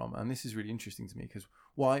comes from, and this is really interesting to me, because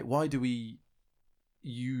why do we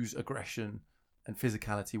use aggression and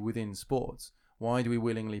physicality within sports? Why do we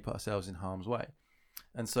willingly put ourselves in harm's way?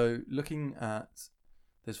 And so looking at,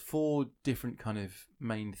 there's 4 different kind of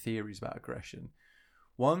main theories about aggression.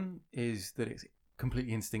 One is that it's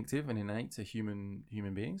completely instinctive and innate to human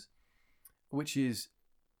beings, which is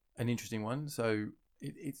an interesting one. So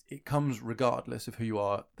it comes regardless of who you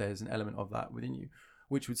are. There's an element of that within you,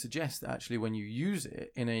 which would suggest that actually when you use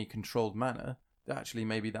it in a controlled manner, that actually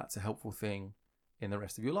maybe that's a helpful thing in the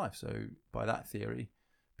rest of your life. So by that theory,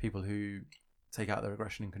 people who take out their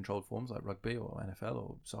aggression in controlled forms like rugby or NFL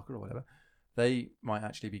or soccer or whatever, they might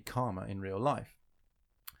actually be calmer in real life.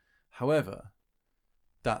 However,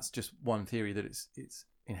 that's just one theory, that it's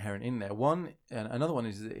inherent in there. Another one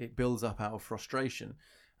is that it builds up out of frustration,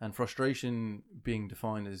 and frustration being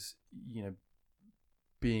defined as,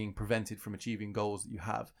 being prevented from achieving goals that you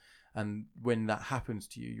have. And when that happens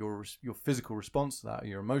to you, your physical response to that, or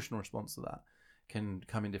your emotional response to that, can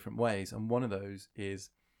come in different ways. And one of those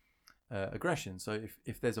is aggression. So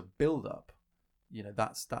if there's a build up,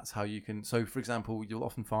 that's how you can. So, for example, you'll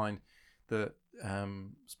often find that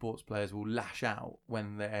sports players will lash out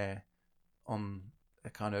when they're on a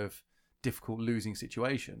kind of difficult losing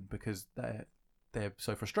situation because they're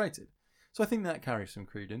so frustrated. So I think that carries some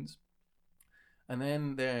credence. And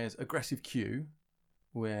then there's aggressive cue,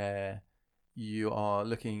 where you are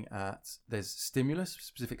looking at, there's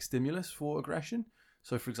specific stimulus for aggression.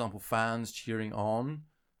 So, for example, fans cheering on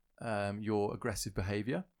your aggressive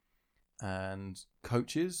behavior, and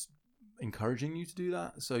coaches encouraging you to do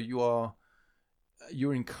that. So you're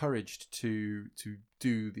encouraged to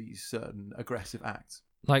do these certain aggressive acts.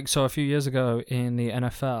 Like, so a few years ago in the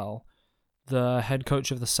NFL, the head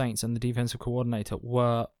coach of the Saints and the defensive coordinator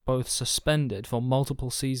were both suspended for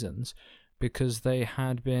multiple seasons because they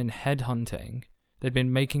had been headhunting. They'd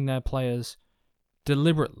been making their players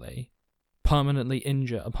deliberately, permanently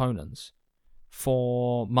injure opponents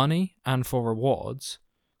for money and for rewards,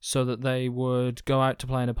 so that they would go out to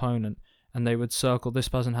play an opponent and they would circle, this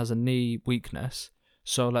person has a knee weakness,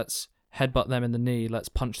 so let's headbutt them in the knee, let's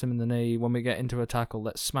punch them in the knee. When we get into a tackle,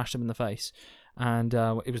 let's smash them in the face. And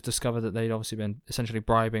it was discovered that they'd obviously been essentially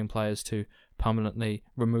bribing players to permanently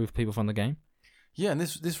remove people from the game. Yeah, and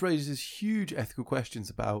this raises huge ethical questions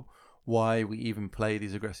about why we even play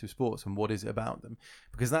these aggressive sports and what is it about them.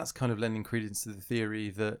 Because that's kind of lending credence to the theory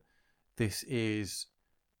that this is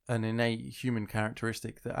an innate human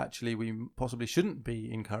characteristic that actually we possibly shouldn't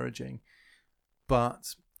be encouraging.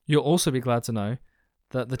 But you'll also be glad to know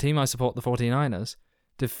that the team I support, the 49ers,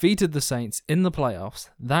 defeated the Saints in the playoffs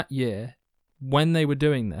that year when they were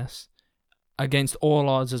doing this, against all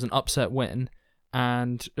odds as an upset win,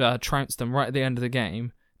 and trounced them right at the end of the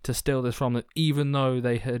game to steal this from them, even though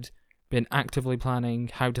they had been actively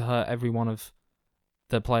planning how to hurt every one of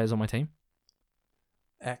the players on my team.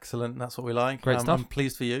 Excellent, that's what we like. Great stuff. I'm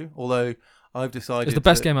pleased for you, although I've decided... It's the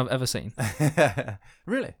best game I've ever seen.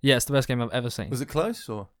 Really? Yeah, it's the best game I've ever seen. Was it close,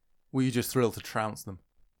 or were you just thrilled to trounce them?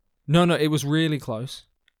 No, it was really close.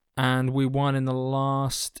 And we won in the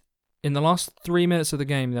last 3 minutes of the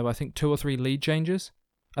game. There were, I think, 2 or 3 lead changes.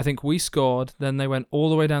 I think we scored, then they went all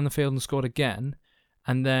the way down the field and scored again,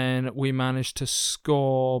 and then we managed to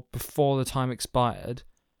score before the time expired,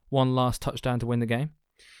 one last touchdown to win the game.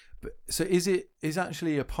 But, so is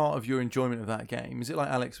actually a part of your enjoyment of that game, is it like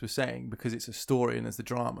Alex was saying, because it's a story and there's the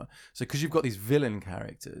drama? So because you've got these villain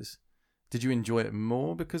characters, did you enjoy it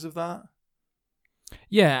more because of that?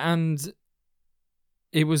 Yeah, and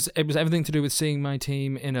it was everything to do with seeing my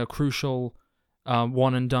team in a crucial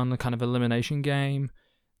one and done kind of elimination game.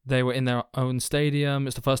 They were in their own stadium.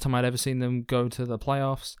 It's the first time I'd ever seen them go to the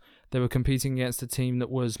playoffs. They were competing against a team that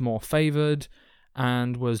was more favoured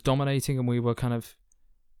and was dominating, and we were kind of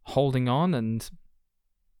holding on. And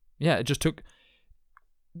yeah, it just took...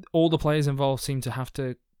 all the players involved seemed to have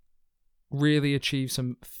to really achieve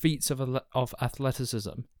some feats of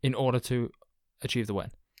athleticism in order to achieve the win.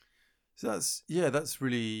 So that's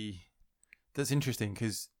interesting,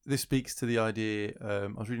 because this speaks to the idea. I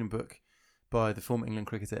was reading a book by the former England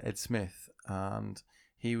cricketer Ed Smith, and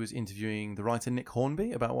he was interviewing the writer Nick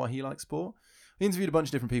Hornby about why he likes sport. He interviewed a bunch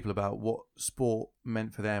of different people about what sport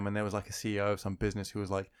meant for them, and there was like a CEO of some business who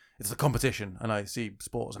was like, it's a competition, and I see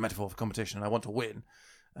sport as a metaphor for competition, and I want to win.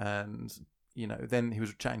 And then he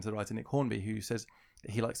was chatting to the writer Nick Hornby, who says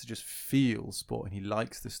he likes to just feel sport and he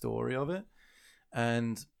likes the story of it.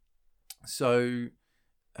 And so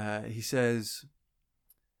he says,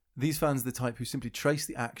 these fans are the type who simply trace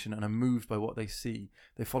the action and are moved by what they see.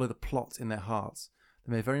 They follow the plot in their hearts.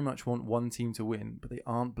 They may very much want one team to win, but they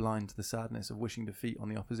aren't blind to the sadness of wishing defeat on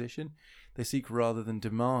the opposition. They seek rather than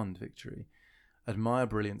demand victory, admire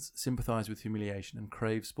brilliance, sympathise with humiliation, and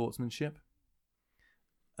crave sportsmanship.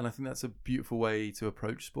 And I think that's a beautiful way to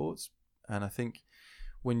approach sports. And I think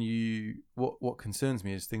what concerns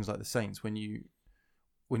me is things like the Saints. When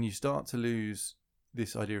you start to lose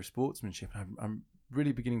this idea of sportsmanship, I'm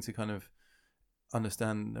really beginning to kind of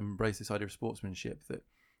understand and embrace this idea of sportsmanship, that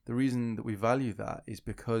the reason that we value that is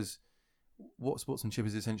because what sportsmanship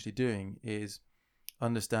is essentially doing is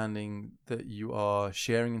understanding that you are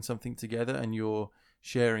sharing in something together, and you're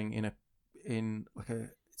sharing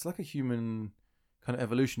it's like a human kind of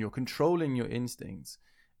evolution. You're controlling your instincts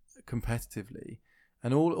competitively,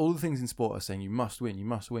 and all the things in sport are saying you must win, you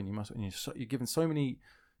must win, you must win. You're given so many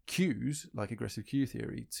cues, like aggressive cue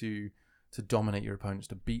theory, to dominate your opponents,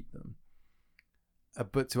 to beat them.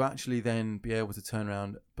 But to actually then be able to turn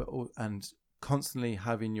around and constantly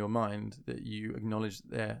have in your mind that you acknowledge that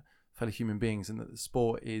they're fellow human beings, and that the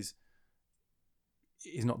sport is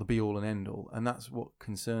not the be all and end all. And that's what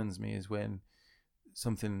concerns me, is when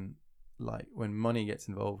something like when money gets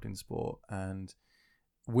involved in sport, and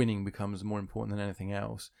winning becomes more important than anything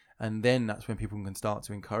else. And then that's when people can start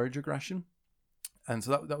to encourage aggression. And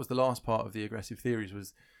so that was the last part of the aggressive theories,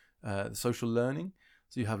 was the social learning.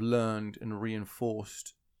 So you have learned and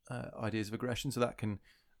reinforced ideas of aggression. So that can,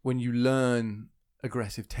 when you learn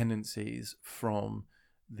aggressive tendencies from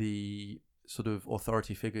the sort of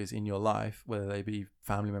authority figures in your life, whether they be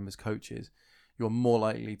family members, coaches, you're more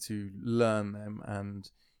likely to learn them, and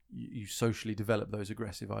you socially develop those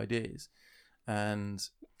aggressive ideas. And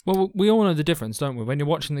well, we all know the difference, don't we? When you're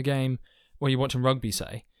watching the game, or you're watching rugby,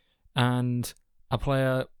 say, and a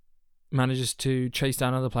player manages to chase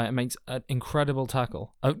down another player and makes an incredible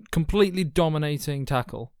tackle, a completely dominating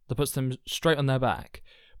tackle that puts them straight on their back.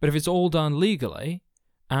 But if it's all done legally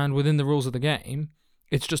and within the rules of the game,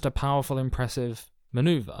 it's just a powerful, impressive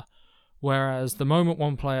maneuver. Whereas the moment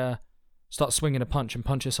one player starts swinging a punch and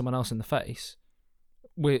punches someone else in the face,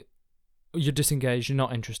 you're disengaged, you're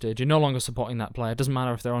not interested, you're no longer supporting that player. It doesn't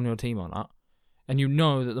matter if they're on your team or not. And you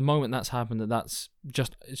know that the moment that's happened, it's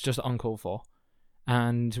just uncalled for.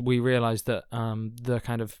 And we realise that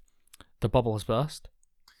the bubble has burst.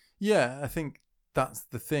 Yeah, I think that's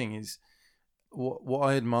the thing, is what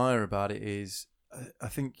I admire about it is I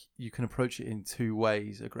think you can approach it in two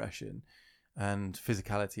ways, aggression and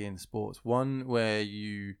physicality in sports. One where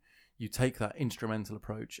you take that instrumental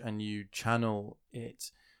approach and you channel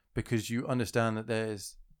it because you understand that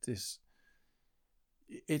there's this,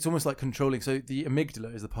 it's almost like controlling. So the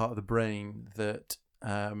amygdala is the part of the brain that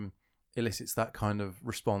elicits that kind of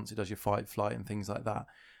response. It does your fight, flight and things like that.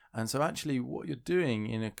 And so actually what you're doing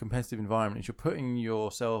in a competitive environment is you're putting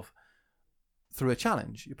yourself through a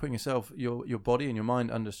challenge. You're putting yourself, your body and your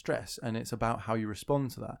mind under stress, and it's about how you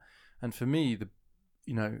respond to that. And for me,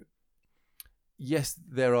 yes,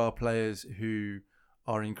 there are players who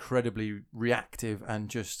are incredibly reactive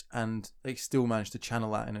and they still manage to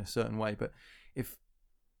channel that in a certain way. But if,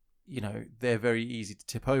 they're very easy to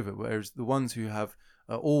tip over, whereas the ones who are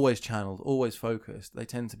always channeled, always focused, they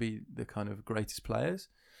tend to be the kind of greatest players.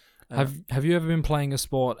 Have you ever been playing a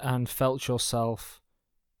sport and felt yourself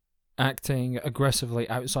acting aggressively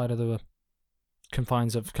outside of the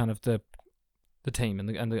confines of kind of the team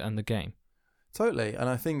and the game? Totally. And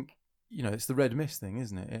I think, it's the red mist thing,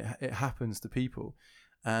 isn't it? It happens to people.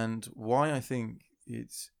 And why I think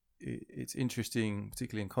it's interesting,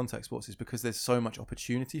 particularly in contact sports, is because there's so much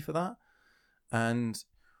opportunity for that. And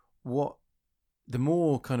the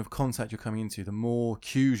more kind of contact you're coming into, the more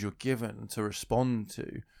cues you're given to respond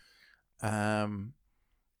to,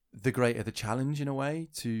 the greater the challenge in a way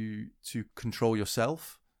to control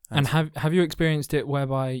yourself. And have you experienced it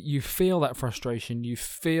whereby you feel that frustration, you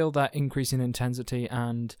feel that increase in intensity,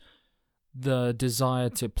 and the desire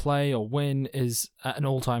to play or win is at an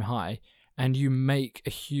all-time high, and you make a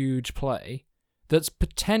huge play that's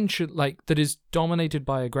that is dominated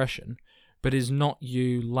by aggression, but is not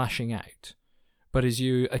you lashing out, but is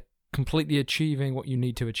you completely achieving what you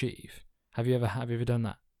need to achieve? Have you ever done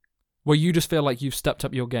that? Where you just feel like you've stepped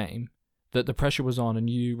up your game, that the pressure was on and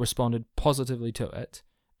you responded positively to it,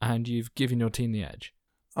 and you've given your team the edge?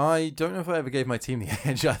 I don't know if I ever gave my team the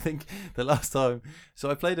edge. I think the last time... So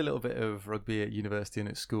I played a little bit of rugby at university and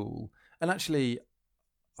at school. And actually,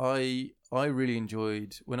 I really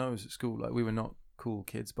enjoyed... When I was at school, we were not cool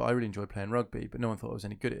kids, but I really enjoyed playing rugby, but no one thought I was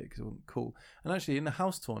any good at it because it wasn't cool. And actually, in the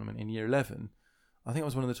house tournament in year 11, I think I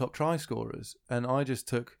was one of the top try scorers. And I just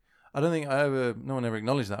took... I don't think no one ever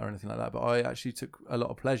acknowledged that or anything like that, but I actually took a lot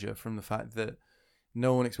of pleasure from the fact that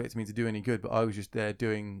no one expected me to do any good, but I was just there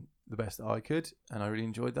doing the best that I could, and I really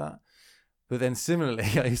enjoyed that. But then similarly,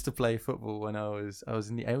 I used to play football when I was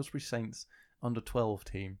in the Aylesbury Saints under 12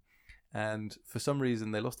 team, and for some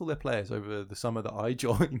reason they lost all their players over the summer that I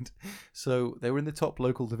joined, so they were in the top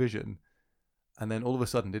local division, and then all of a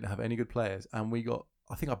sudden didn't have any good players, and we got,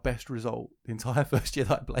 I think, our best result the entire first year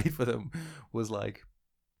that I played for them was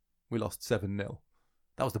we lost 7-0.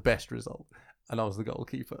 That was the best result. And I was the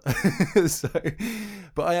goalkeeper.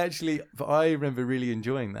 But I remember really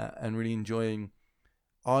enjoying that, and really enjoying,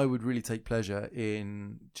 I would really take pleasure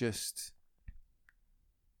in just,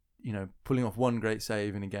 pulling off one great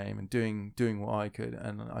save in a game and doing what I could.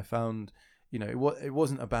 And I found, it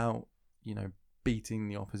wasn't about, beating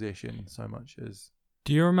the opposition so much as...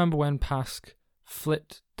 Do you remember when Pask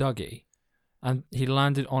flipped Dougie and he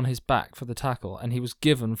landed on his back for the tackle, and he was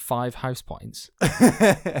given 5 house points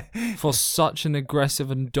for such an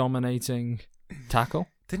aggressive and dominating tackle?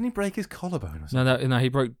 Didn't he break his collarbone or something? No, he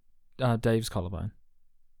broke Dave's collarbone.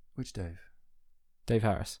 Which Dave? Dave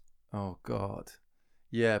Harris. Oh, God.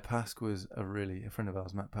 Yeah, Pask was a friend of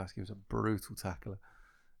ours, Matt Pask. He was a brutal tackler.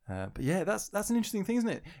 But yeah, that's an interesting thing,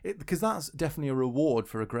 isn't it? Because that's definitely a reward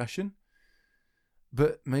for aggression.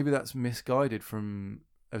 But maybe that's misguided from,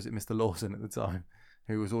 was it Mr. Lawson at the time,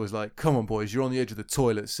 who was always like, come on, boys, you're on the edge of the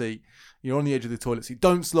toilet seat. You're on the edge of the toilet seat.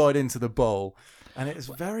 Don't slide into the bowl. And it's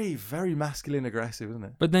very, very masculine aggressive, isn't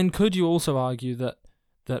it? But then could you also argue that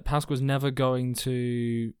Pascal was never going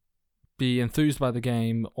to be enthused by the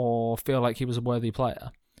game or feel like he was a worthy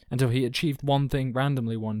player until he achieved one thing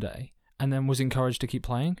randomly one day and then was encouraged to keep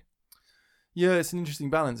playing? Yeah, it's an interesting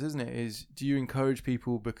balance, isn't it? Is, do you encourage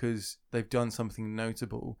people because they've done something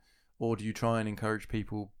notable, or do you try and encourage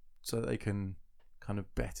people so that they can kind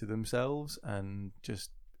of better themselves? And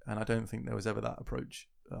I don't think there was ever that approach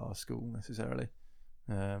at our school necessarily.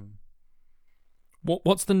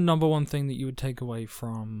 What's the number one thing that you would take away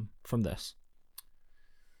from this?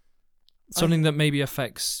 Something that maybe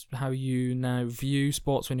affects how you now view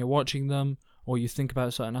sports when you're watching them, or you think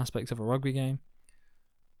about certain aspects of a rugby game?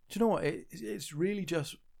 Do you know what? It's really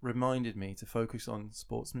just reminded me to focus on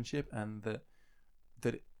sportsmanship, and that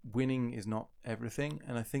winning is not everything.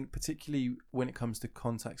 And I think particularly when it comes to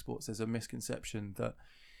contact sports, there's a misconception that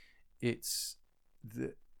it's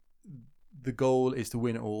the goal is to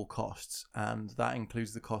win at all costs, and that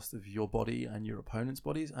includes the cost of your body and your opponent's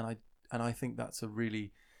bodies. And I think that's a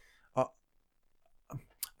really,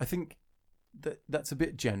 I think that's a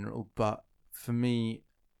bit general, but for me,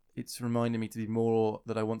 it's reminding me to be more,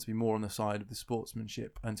 that I want to be more on the side of the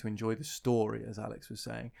sportsmanship and to enjoy the story, as Alex was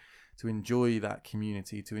saying, to enjoy that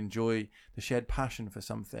community, to enjoy the shared passion for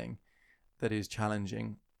something that is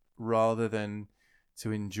challenging, rather than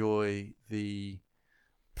to enjoy the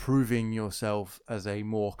proving yourself as a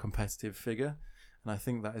more competitive figure. And I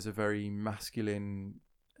think that is a very masculine,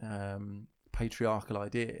 patriarchal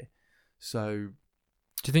idea. So,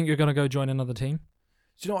 do you think you're going to go join another team?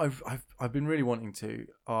 Do you know what, I've been really wanting to.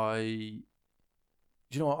 I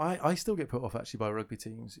still get put off actually by rugby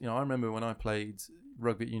teams. You know, I remember when I played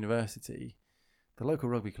rugby at university, the local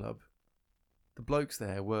rugby club, the blokes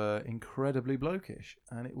there were incredibly blokish,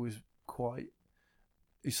 and it was quite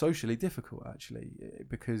socially difficult actually,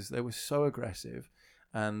 because they were so aggressive,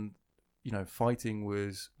 and you know, fighting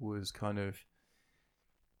was kind of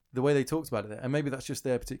the way they talked about it, and maybe that's just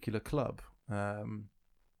their particular club, and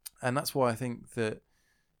that's why I think that,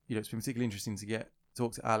 you know, it's been particularly interesting to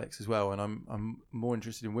talk to Alex as well, and I'm more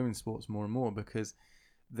interested in women's sports more and more, because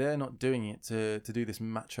they're not doing it to do this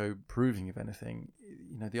macho proving of anything.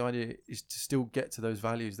 You know, the idea is to still get to those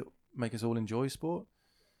values that make us all enjoy sport.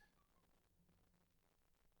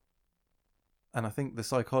 And I think the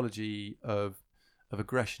psychology of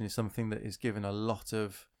aggression is something that is given a lot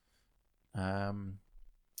of,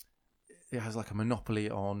 it has like a monopoly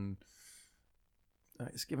on,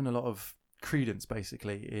 it's given a lot of credence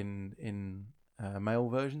basically in male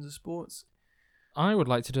versions of sports. I would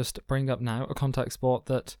like to just bring up now a contact sport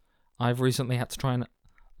that I've recently had to try and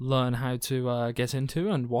learn how to get into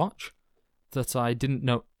and watch, that I didn't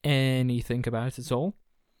know anything about at all,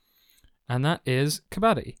 and that is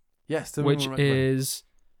Kabbadi. Yes, which is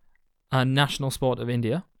a national sport of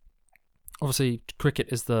India. Obviously, cricket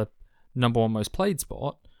is the number one most played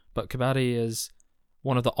sport, but Kabbadi is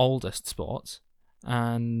one of the oldest sports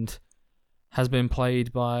and has been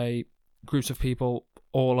played by groups of people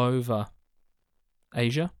all over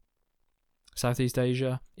Asia, Southeast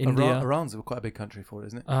Asia, India. Iran's quite a big country for it,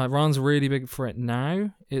 isn't it? Iran's really big for it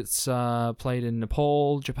now. It's played in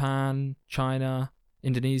Nepal, Japan, China,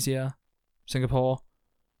 Indonesia, Singapore.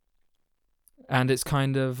 And it's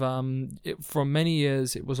kind of, for many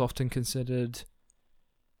years, it was often considered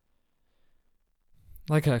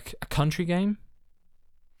like a country game.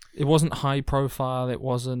 It wasn't high profile. It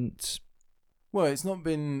wasn't. Well, it's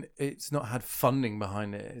not had funding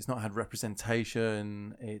behind it. It's not had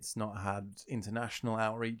representation. It's not had international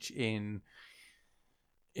outreach in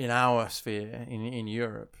our sphere, in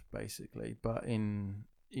Europe, basically. But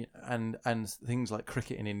and things like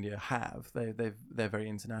cricket in India they're very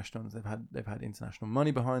international. They've had international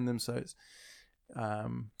money behind them. So it's.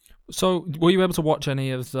 So were you able to watch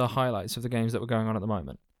any of the highlights of the games that were going on at the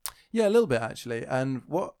moment? Yeah, a little bit actually. And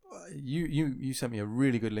what you sent me a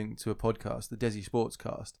really good link to a podcast, the Desi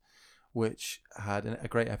Sportscast, which had a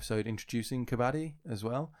great episode introducing Kabbadi as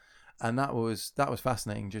well, and that was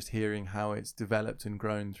fascinating. Just hearing how it's developed and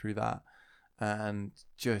grown through that, and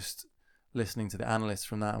just listening to the analysts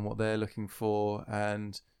from that and what they're looking for,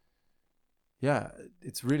 and yeah,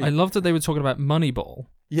 it's really. I love that they were talking about Moneyball.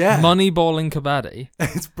 Yeah, Moneyball in Kabbadi.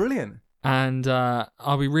 It's brilliant. And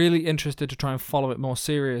I'll be really interested to try and follow it more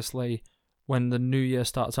seriously when the new year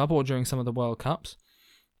starts up, or during some of the World Cups,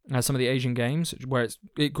 some of the Asian games, where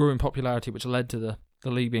it grew in popularity, which led to the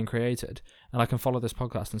league being created. And I can follow this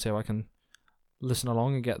podcast and see how I can listen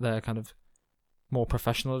along and get their kind of more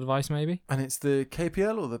professional advice, maybe. And it's the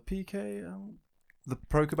KPL or the PKL? The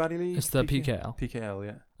Pro Kabbadi League? It's the PKL. PKL,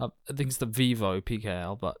 yeah. I think it's the Vivo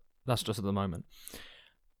PKL, but that's just at the moment.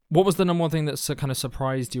 What was the number one thing that kind of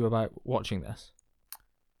surprised you about watching this?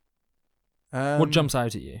 What jumps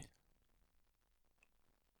out at you?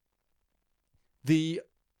 The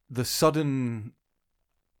sudden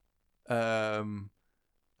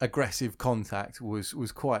aggressive contact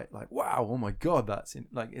was quite like, wow, oh my god,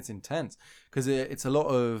 it's intense, because it's a lot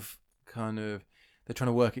of kind of, they're trying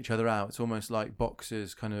to work each other out. It's almost like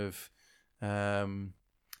boxers kind of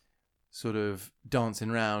sort of dancing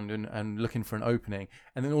around and looking for an opening,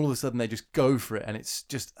 and then all of a sudden they just go for it, and it's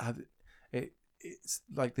just it's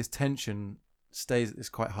like this tension stays at this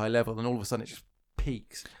quite high level, and all of a sudden it just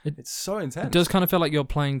peaks. It's so intense. It does kind of feel like you're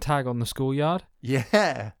playing tag on the schoolyard.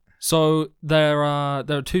 Yeah. So there are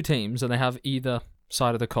two teams, and they have either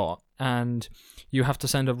side of the court, and you have to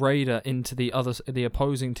send a raider into the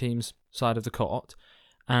opposing team's side of the court,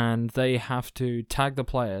 and they have to tag the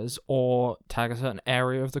players or tag a certain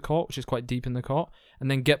area of the court, which is quite deep in the court, and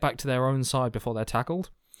then get back to their own side before they're tackled.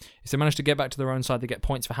 If they manage to get back to their own side, they get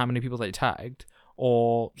points for how many people they tagged,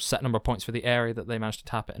 or set number of points for the area that they managed to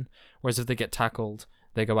tap in. Whereas if they get tackled,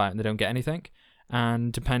 they go out and they don't get anything.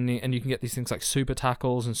 And you can get these things like super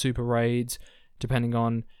tackles and super raids, depending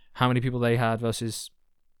on how many people they had versus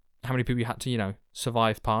how many people you had to,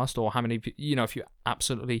 survive past, or how many, if you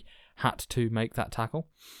absolutely had to make that tackle.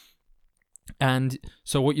 And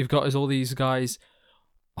so what you've got is all these guys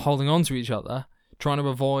holding on to each other, trying to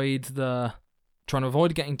avoid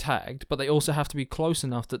getting tagged, but they also have to be close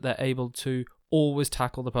enough that they're able to always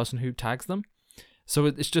tackle the person who tags them. So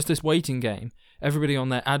it's just this waiting game. Everybody on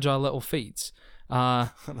their agile little feet.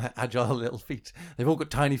 Their agile little feet. They've all got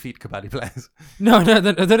tiny feet, Kabbadi players. No, they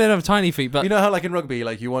don't have tiny feet. But you know how, like in rugby,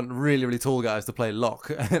 like you want really, really tall guys to play lock,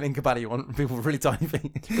 and in Kabbadi you want people with really tiny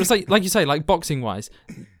feet. But it's like you say, like boxing wise,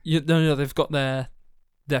 they've got their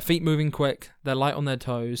feet moving quick. They're light on their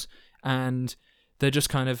toes, and they're just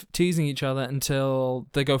kind of teasing each other until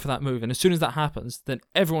they go for that move. And as soon as that happens, then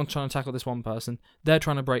everyone's trying to tackle this one person. They're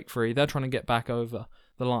trying to break free. They're trying to get back over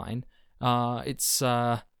the line. It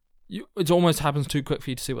almost happens too quick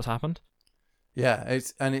for you to see what's happened. Yeah,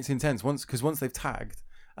 it's intense. Once they've tagged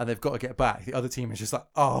and they've got to get back, the other team is just like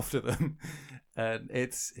after them. And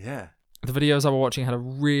The videos I was watching had a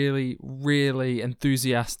really, really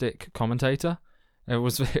enthusiastic commentator. It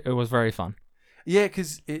was very fun. Yeah,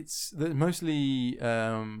 because it's mostly,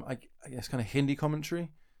 I guess, kind of Hindi commentary.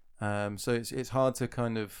 So it's hard to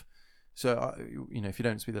kind of, so if you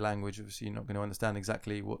don't speak the language, obviously you're not going to understand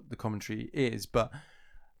exactly what the commentary is. But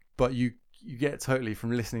you get totally from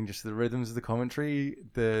listening just to the rhythms of the commentary,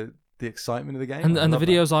 the excitement of the game. And the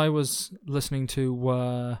videos I was listening to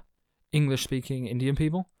were English-speaking Indian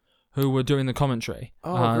people who were doing the commentary.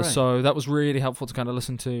 Great. So that was really helpful to kind of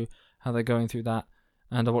listen to how they're going through that.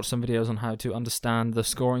 And I watched some videos on how to understand the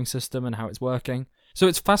scoring system and how it's working. So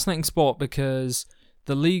it's a fascinating sport because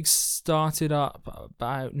the league started up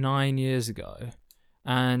about 9 years ago,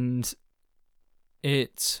 and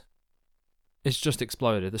it's just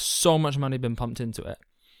exploded. There's so much money been pumped into it,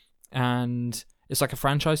 and it's like a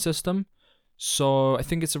franchise system. So I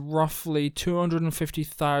think it's roughly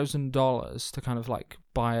 $250,000 to kind of like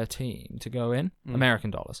buy a team to go in,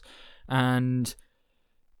 American dollars, and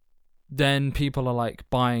then people are like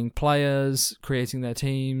buying players, creating their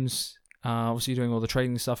teams, obviously doing all the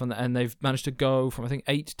trading stuff, and they've managed to go from I think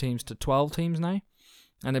 8 teams to 12 teams now,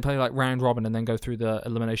 and they play like round robin and then go through the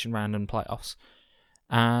elimination round and playoffs,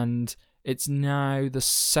 and it's now the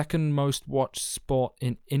second most watched sport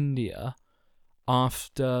in India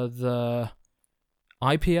after the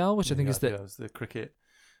IPL, which I think is the cricket.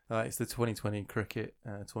 It's the 2020 cricket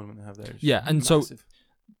tournament they have there. Yeah, and massive. So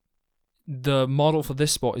the model for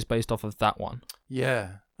this sport is based off of that one.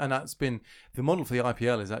 Yeah, and that's been the model for the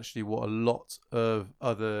IPL is actually what a lot of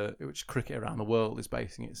other cricket around the world is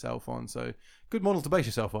basing itself on. So good model to base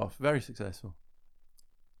yourself off. Very successful.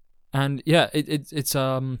 And yeah,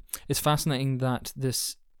 it's fascinating that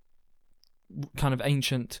this kind of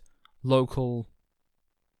ancient local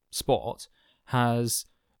sport has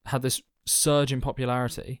had this surge in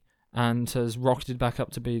popularity and has rocketed back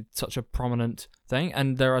up to be such a prominent thing.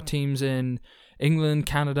 And there are teams in England,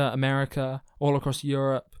 Canada, America, all across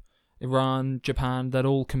Europe, Iran, Japan, that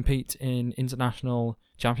all compete in international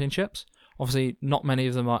championships. Obviously, not many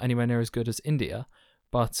of them are anywhere near as good as India,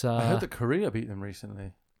 but I heard that Korea beat them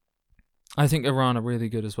recently. I think Iran are really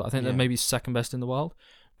good as well. I think they're maybe second best in the world.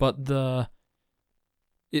 But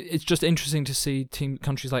it's just interesting to see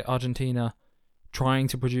countries like Argentina trying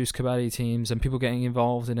to produce Kabbadi teams and people getting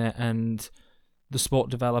involved in it, and the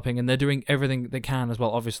sport developing, and they're doing everything they can as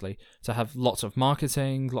well, obviously, to have lots of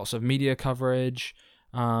marketing, lots of media coverage,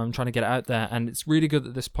 trying to get it out there. And it's really good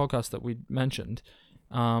that this podcast that we mentioned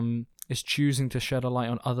is choosing to shed a light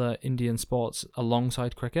on other Indian sports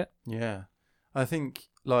alongside cricket. Yeah, I think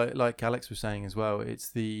like Alex was saying as well,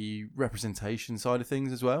 it's the representation side of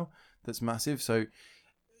things as well that's massive. So,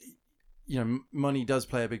 money does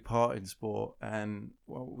play a big part in sport, and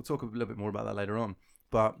we'll talk a little bit more about that later on.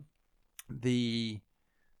 But the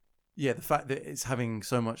fact that it's having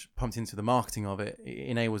so much pumped into the marketing of it, it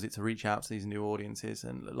enables it to reach out to these new audiences.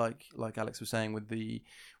 And like Alex was saying with the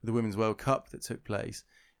Women's World Cup that took place,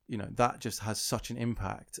 that just has such an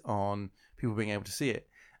impact on people being able to see it.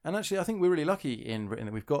 And actually, I think we're really lucky in Britain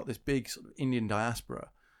that we've got this big sort of Indian diaspora,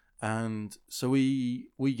 and so we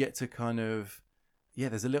get to kind of,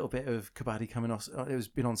 there's a little bit of Kabbadi coming off. It was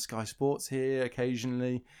been on Sky Sports here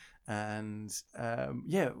occasionally, and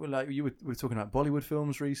like we were talking about Bollywood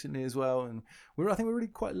films recently as well, and I think we're really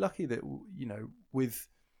quite lucky that with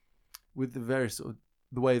the various sort of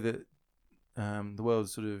the way that the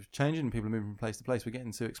world's sort of changing and people are moving from place to place, we're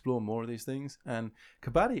getting to explore more of these things. And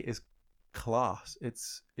Kabbadi is class.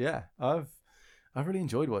 It's I've really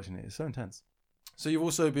enjoyed watching it. It's so intense. So you've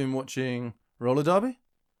also been watching Roller Derby?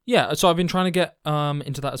 Yeah, so I've been trying to get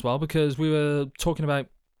into that as well, because we were talking about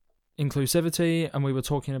inclusivity and we were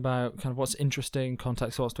talking about kind of what's interesting,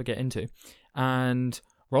 contact sports to get into. And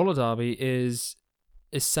Roller Derby is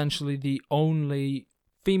essentially the only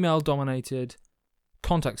female-dominated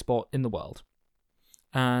contact sport in the world.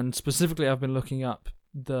 And specifically, I've been looking up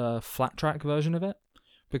the flat track version of it,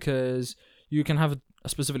 because you can have a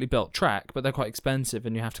specifically built track, but they're quite expensive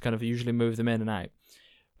and you have to kind of usually move them in and out.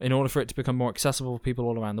 In order for it to become more accessible for people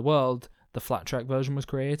all around the world, the flat track version was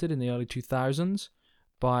created in the early 2000s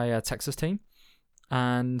by a Texas team.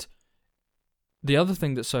 And the other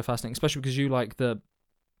thing that's so fascinating, especially because you like the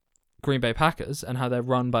Green Bay Packers and how they're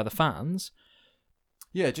run by the fans.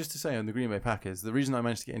 Yeah, just to say on the Green Bay Packers, the reason I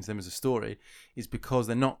managed to get into them as a story is because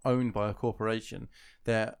they're not owned by a corporation.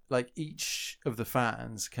 They're like, each of the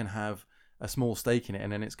fans can have a small stake in it,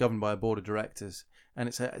 and then it's governed by a board of directors. And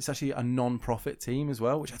it's actually a non-profit team as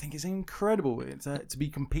well, which I think is incredible. To be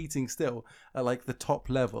competing still at like the top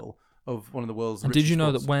level of one of the world's richest Did you know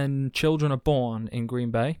sports. that when children are born in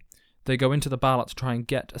Green Bay, they go into the ballot to try and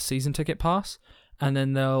get a season ticket pass, and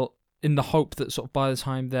then they'll, in the hope that sort of by the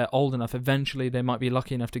time they're old enough, eventually they might be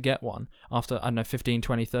lucky enough to get one after, 15,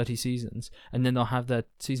 20, 30 seasons, and then they'll have their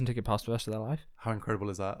season ticket pass for the rest of their life. How incredible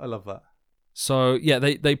is that? I love that. So yeah,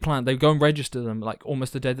 they go and register them like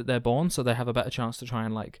almost the day that they're born, so they have a better chance to try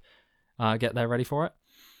and get there ready for it.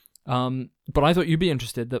 But I thought you'd be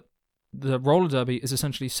interested that the roller derby is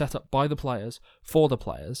essentially set up by the players, for the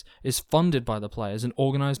players, is funded by the players and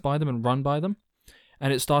organised by them and run by them.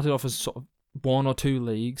 And it started off as sort of one or two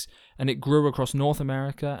leagues, and it grew across North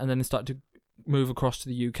America, and then it started to move across to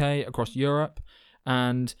the UK, across Europe,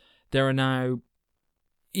 and there are now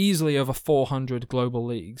easily over 400 global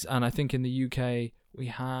leagues. And I think in the UK we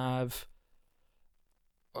have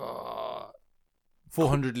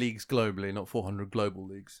 400 leagues globally, not 400 global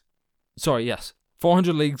leagues. Sorry, yes.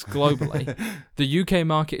 400 leagues globally. The UK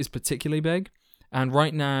market is particularly big, and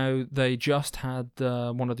right now they just had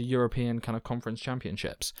one of the European kind of conference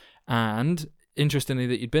championships. And interestingly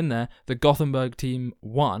that you'd been there, the Gothenburg team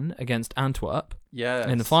won against Antwerp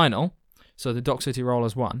in the final. So the Dock City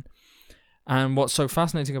Rollers won. And what's so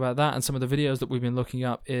fascinating about that, and some of the videos that we've been looking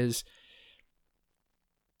up, is,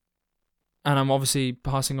 and I'm obviously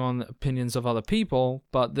passing on opinions of other people,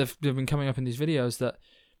 but they've been coming up in these videos that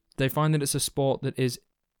they find that it's a sport that is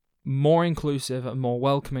more inclusive and more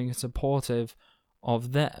welcoming and supportive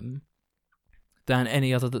of them than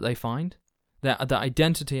any other that they find. That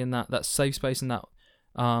identity and that safe space and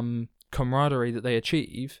that camaraderie that they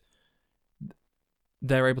achieve,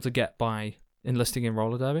 they're able to get by enlisting in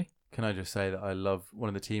roller derby. Can I just say that I love one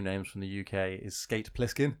of the team names from the UK is Skate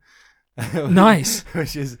Plissken. Nice.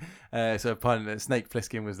 Which is so pardon that Snake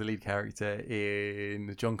Plissken was the lead character in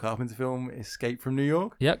the John Carpenter film Escape from New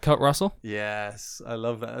York. Yeah, Kurt Russell. Yes, I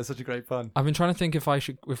love that. That's such a great fun. I've been trying to think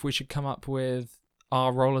if we should come up with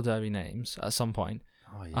our roller derby names at some point.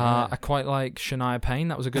 Oh, yeah. I quite like Shania Payne.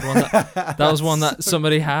 That was a good one. That was one that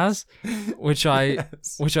somebody has, which I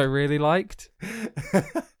really liked.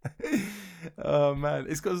 Oh man,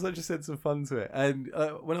 it's got such a sense of fun to it. And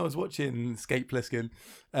when I was watching Skate Plissken,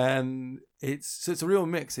 and it's a real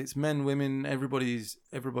mix. It's men, women, everybody's.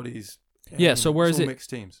 Yeah. So where is it? Mixed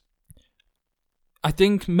teams. I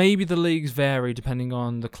think maybe the leagues vary depending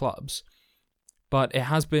on the clubs, but it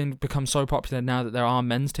has become so popular now that there are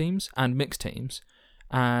men's teams and mixed teams,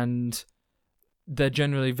 and they're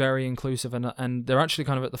generally very inclusive, and they're actually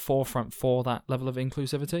kind of at the forefront for that level of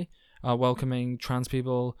inclusivity, welcoming trans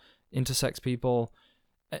people, intersex people,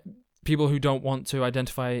 people who don't want to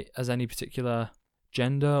identify as any particular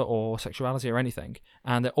gender or sexuality or anything,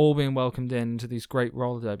 and they're all being welcomed into these great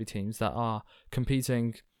roller derby teams that are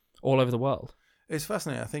competing all over the world. It's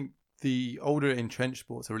fascinating. I think the older entrenched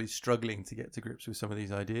sports are really struggling to get to grips with some of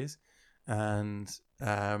these ideas, and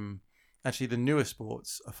actually the newer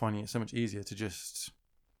sports are finding it so much easier to just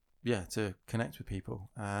to connect with people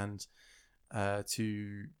and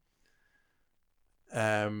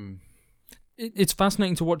it's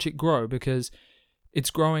fascinating to watch it grow, because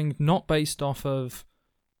it's growing not based off of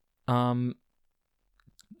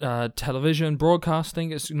television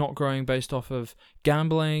broadcasting. It's not growing based off of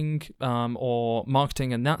gambling or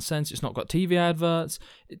marketing in that sense. It's not got TV adverts.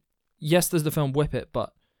 Yes, there's the film Whip It,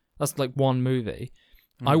 but that's like one movie.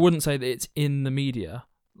 I wouldn't say that it's in the media,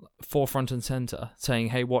 forefront and center, saying,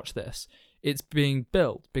 hey, watch this. It's being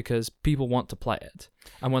built because people want to play it.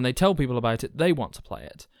 And when they tell people about it, they want to play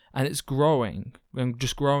it. And it's growing, and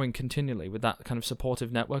just growing continually with that kind of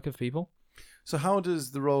supportive network of people. So how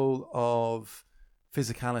does the role of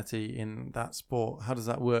physicality in that sport, how does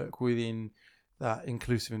that work within that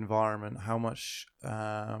inclusive environment? How much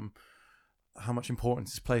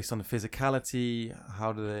importance is placed on the physicality?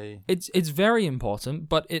 How do they... It's very important,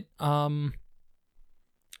 but it's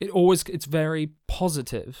very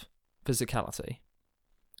positive physicality.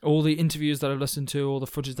 All the interviews that I've listened to, all the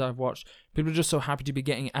footage that I've watched, people are just so happy to be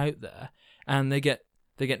getting out there, and they get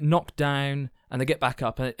knocked down and they get back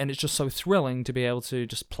up, and it's just so thrilling to be able to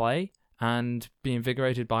just play and be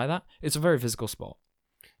invigorated by that. It's a very physical sport.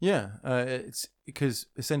 Yeah, it's because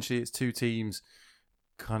essentially it's two teams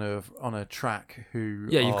kind of on a track who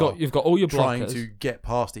you've got all your blockers trying to get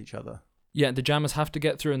past each other. Yeah, the jammers have to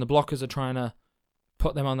get through, and the blockers are trying to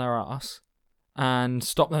put them on their ass and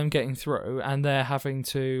stop them getting through, and they're having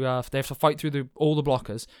to they have to fight through all the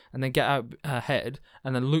blockers and then get out ahead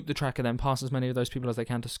and then loop the track and then pass as many of those people as they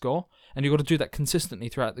can to score. And you've got to do that consistently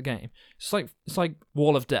throughout the game. It's like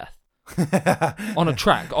Wall of Death on a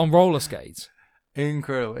track on roller skates.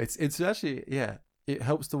 Incredible. It's actually it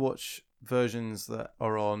helps to watch versions that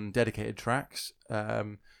are on dedicated tracks,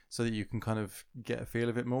 so that you can kind of get a feel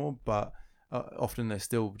of it more. But often they're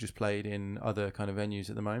still just played in other kind of venues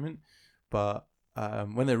at the moment. But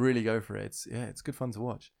when they really go for it, it's good fun to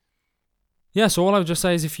watch. Yeah, so all I would just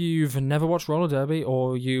say is, if you've never watched roller derby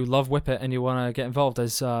or you love Whip It and you want to get involved,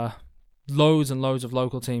 there's loads and loads of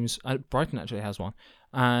local teams. Brighton actually has one,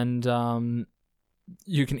 and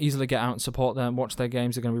you can easily get out and support them, watch their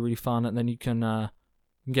games. They're going to be really fun, and then you can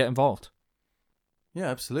get involved. Yeah,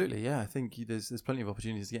 absolutely. Yeah, I think there's plenty of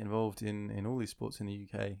opportunities to get involved in all these sports in the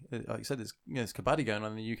UK. Like I said, there's Kabbadi going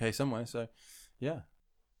on in the UK somewhere. So, yeah.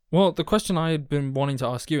 Well, the question I had been wanting to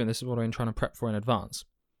ask you, and this is what I've been trying to prep for in advance,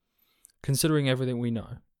 considering everything we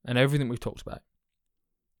know and everything we've talked about,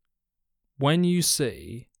 when you're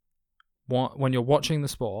watching the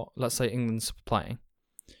sport, let's say England's playing,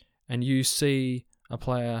 and you see a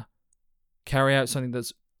player carry out something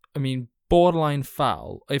that's, borderline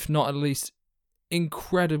foul, if not at least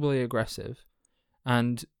incredibly aggressive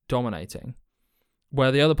and dominating,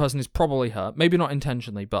 where the other person is probably hurt, maybe not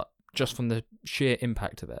intentionally, but just from the sheer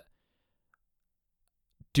impact of it,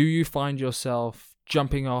 do you find yourself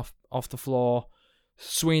jumping off the floor,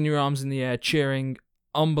 swinging your arms in the air, cheering,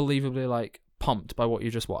 unbelievably pumped by what you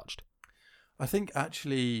just watched? I think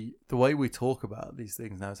actually the way we talk about these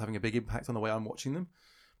things now is having a big impact on the way I'm watching them,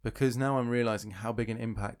 because now I'm realizing how big an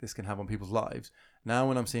impact this can have on people's lives. Now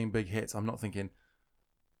when I'm seeing big hits, I'm not thinking,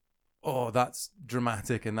 oh, that's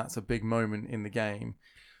dramatic and that's a big moment in the game.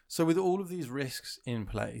 So with all of these risks in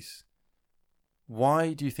place,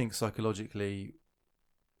 why do you think psychologically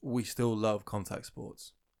we still love contact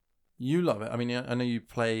sports? You love it. I know you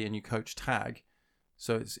play and you coach tag,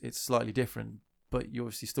 so it's slightly different, but you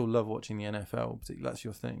obviously still love watching the NFL, particularly that's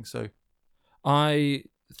your thing. So I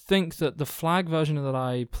think that the flag version that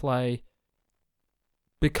I play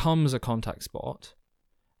becomes a contact sport,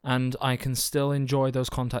 and I can still enjoy those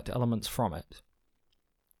contact elements from it.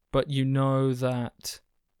 But you know that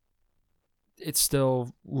it's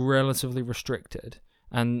still relatively restricted,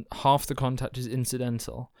 and half the contact is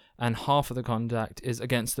incidental, and half of the contact is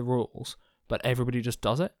against the rules, but everybody just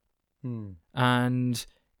does it. And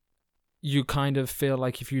you kind of feel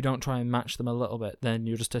like if you don't try and match them a little bit, then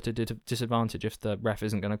you're just at a disadvantage if the ref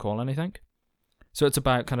isn't going to call anything. So it's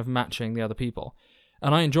about kind of matching the other people.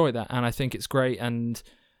 And I enjoy that, and I think it's great. And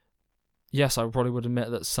yes, I probably would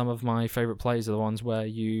admit that some of my favourite plays are the ones where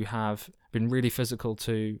you have been really physical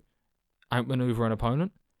to outmaneuver an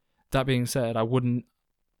opponent. That being said, I wouldn't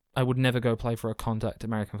I would never go play for a contact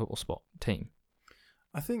American football sport team.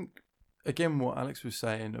 I think, again, what Alex was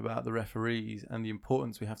saying about the referees and the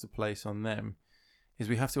importance we have to place on them is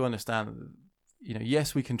we have to understand that,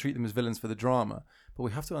 yes, we can treat them as villains for the drama, but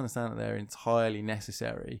we have to understand that they're entirely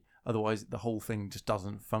necessary. Otherwise, the whole thing just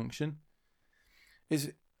doesn't function.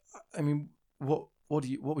 What would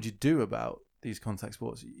you do about these contact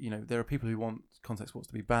sports? There are people who want contact sports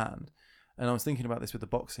to be banned, and I was thinking about this with the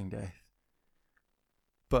boxing death.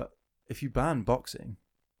 But if you ban boxing,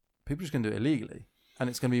 people are just going to do it illegally, and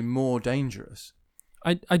it's going to be more dangerous.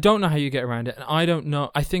 I don't know how you get around it, and I don't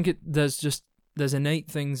know. I think there's innate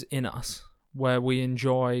things in us where we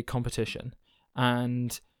enjoy competition,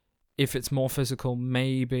 and if it's more physical,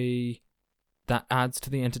 maybe that adds to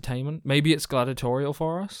the entertainment. Maybe it's gladiatorial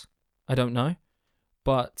for us. I don't know.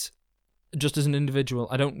 But just as an individual,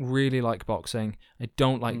 I don't really like boxing. I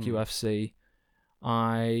don't like UFC.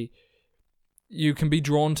 You can be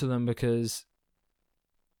drawn to them because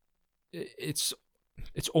it's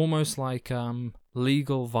almost like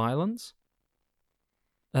legal violence,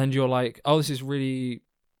 and you're like, oh, this is really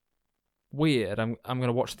weird. I'm going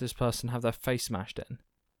to watch this person have their face smashed in,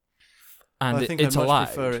 and I think it's I'd allowed.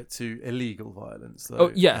 much prefer it to illegal violence, though.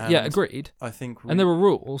 Oh yeah, agreed. I think, and there were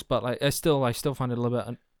rules, but like I still find it a little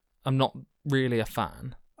bit. I'm not really a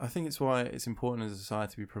fan. I think it's why it's important as a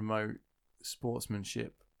society we promote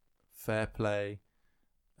sportsmanship, fair play,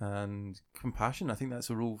 and compassion. I think that's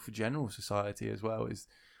a rule for general society as well. Is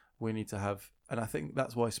we need to have, and I think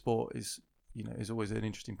that's why sport is always an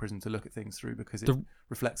interesting prism to look at things through, because it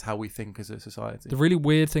reflects how we think as a society. The really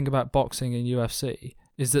weird thing about boxing and UFC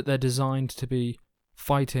is that they're designed to be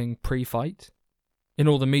fighting pre-fight. In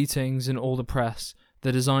all the meetings, in all the press,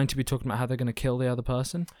 they're designed to be talking about how they're going to kill the other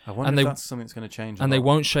person. I wonder if that's something that's going to change. And they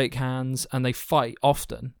won't shake hands, and they fight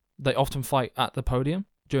often. They often fight at the podium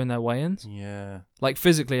during their weigh-ins. Yeah. Like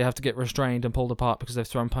physically, they have to get restrained and pulled apart because they've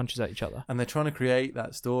thrown punches at each other. And they're trying to create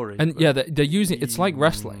that story. And yeah, they're using it's like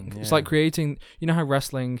wrestling. Yeah. It's like creating, how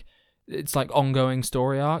wrestling, it's like ongoing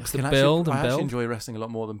story arcs that build and build. I actually enjoy wrestling a lot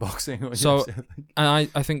more than boxing. So, and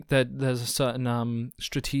I think that there's a certain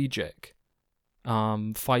strategic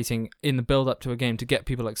fighting in the build up to a game to get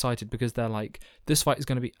people excited, because they're like, this fight is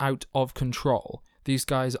going to be out of control. These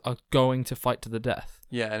guys are going to fight to the death.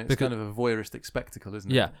 Yeah, and it's kind of a voyeuristic spectacle,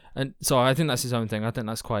 isn't it? Yeah, and so I think that's his own thing. I think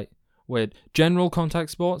that's quite weird. General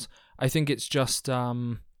contact sports, I think it's just...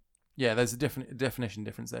 there's a definition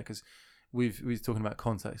difference there, because we're talking about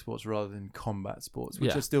contact sports rather than combat sports,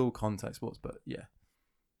 which are still contact sports, but yeah.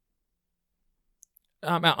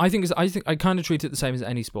 I think I kind of treat it the same as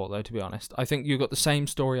any sport, though, to be honest. I think you've got the same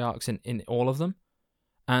story arcs in all of them,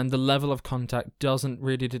 and the level of contact doesn't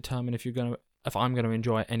really determine if I'm going to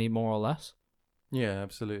enjoy it any more or less. Yeah,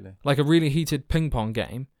 absolutely. Like a really heated ping pong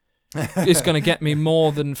game is going to get me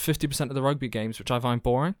more than 50% of the rugby games, which I find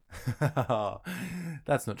boring.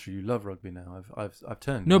 That's not true. You love rugby now. I've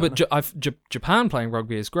turned. No, but Japan playing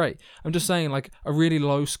rugby is great. I'm just saying, like a really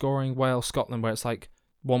low scoring Wales Scotland, where it's like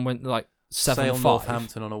one win like 7-5.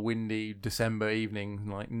 Northampton on a windy December evening,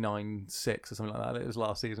 like 9-6 or something like that. It was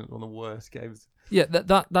last season. It was one of the worst games. Yeah,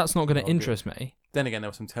 that's not going to interest me. Then again, there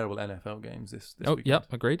were some terrible NFL games this weekend.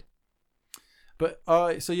 Yep, agreed. But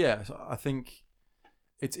I think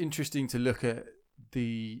it's interesting to look at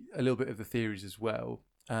a little bit of the theories as well.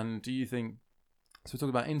 And do you think, so we're talking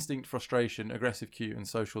about instinct, frustration, aggressive cue, and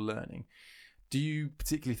social learning. Do you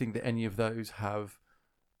particularly think that any of those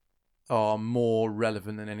are more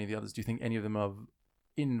relevant than any of the others? Do you think any of them are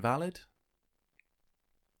invalid?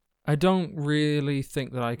 I don't really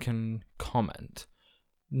think that I can comment,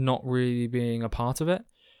 not really being a part of it.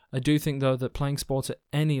 I do think, though, that playing sports at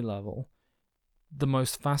any level, the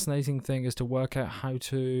most fascinating thing is to work out how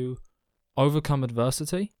to overcome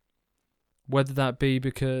adversity, whether that be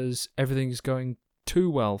because everything is going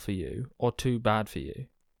too well for you or too bad for you.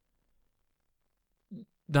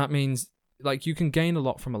 That means, like, you can gain a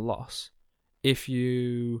lot from a loss if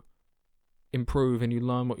you improve and you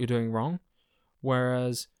learn what you're doing wrong,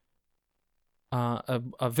 whereas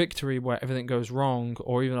a victory where everything goes wrong,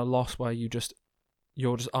 or even a loss where you're just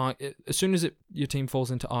as soon as your team falls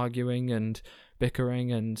into arguing and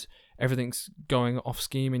bickering and everything's going off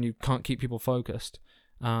scheme and you can't keep people focused.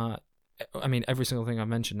 Every single thing I've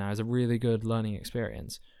mentioned now is a really good learning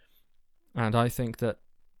experience, and I think that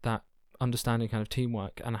understanding kind of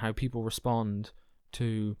teamwork and how people respond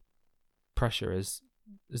to pressure is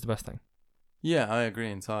the best thing. Yeah, I agree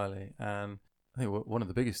entirely. And I think one of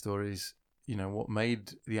the biggest stories, what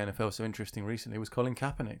made the NFL so interesting recently was Colin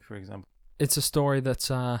Kaepernick, for example. It's a story that,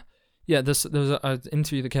 there was an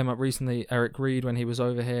interview that came up recently, Eric Reid, when he was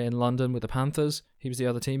over here in London with the Panthers. He was the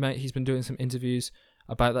other teammate. He's been doing some interviews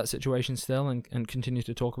about that situation still and continue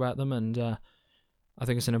to talk about them. And I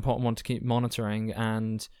think it's an important one to keep monitoring,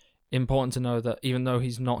 and important to know that even though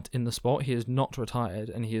he's not in the sport, he is not retired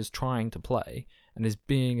and he is trying to play and is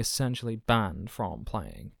being essentially banned from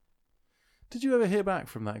playing. Did you ever hear back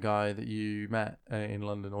from that guy that you met in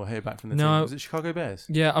London, or hear back from the team? No. Was it Chicago Bears?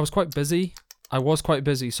 Yeah, I was quite busy.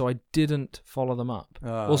 So I didn't follow them up.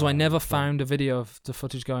 Also, I never found a video of the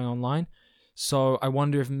footage going online, so I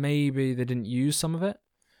wonder if maybe they didn't use some of it.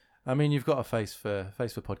 I mean, you've got a face for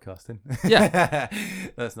podcasting. Yeah.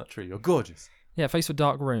 That's not true. You're gorgeous. Yeah, face for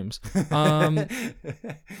dark rooms. All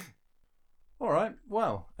right.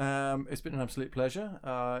 Well, it's been an absolute pleasure.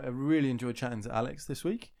 I really enjoyed chatting to Alex this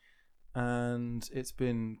week, and it's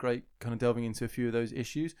been great kind of delving into a few of those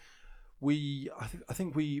issues. I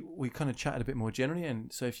think we kind of chatted a bit more generally,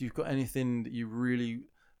 and so if you've got anything that you really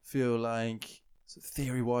feel like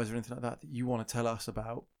theory-wise or anything like that you want to tell us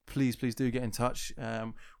about, please do get in touch.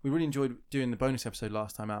 We really enjoyed doing the bonus episode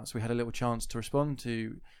last time out, so we had a little chance to respond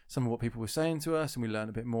to some of what people were saying to us, and we learned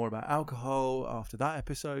a bit more about alcohol after that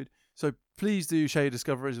episode. So please do share your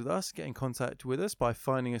discoveries with us. Get in contact with us by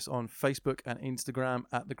finding us on Facebook and Instagram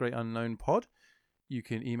at The Great Unknown Pod. You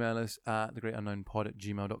can email us at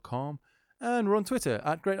thegreatunknownpod@gmail.com, and we're on Twitter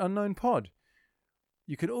at Great Unknown Pod.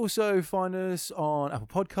 You can also find us on Apple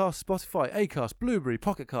Podcasts, Spotify, Acast, Blueberry,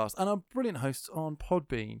 Pocket Cast, and our brilliant hosts on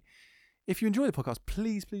Podbean. If you enjoy the podcast,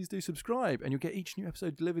 please do subscribe, and you'll get each new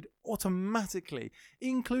episode delivered automatically,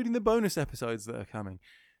 including the bonus episodes that are coming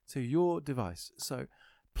to your device. So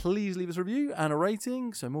please leave us a review and a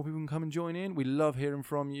rating so more people can come and join in. We love hearing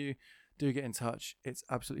from you. Do get in touch. It's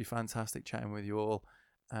absolutely fantastic chatting with you all,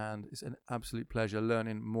 and it's an absolute pleasure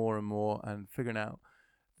learning more and more and figuring out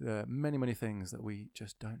the many things that we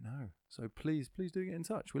just don't know. So please do get in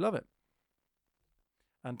touch. We love it.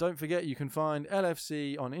 And don't forget, you can find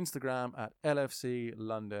LFC on Instagram at LFC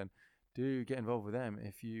London. Do get involved with them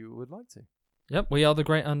if you would like to. Yep, we are The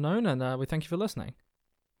Great Unknown, and we thank you for listening.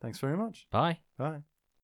 Thanks very much. Bye. Bye.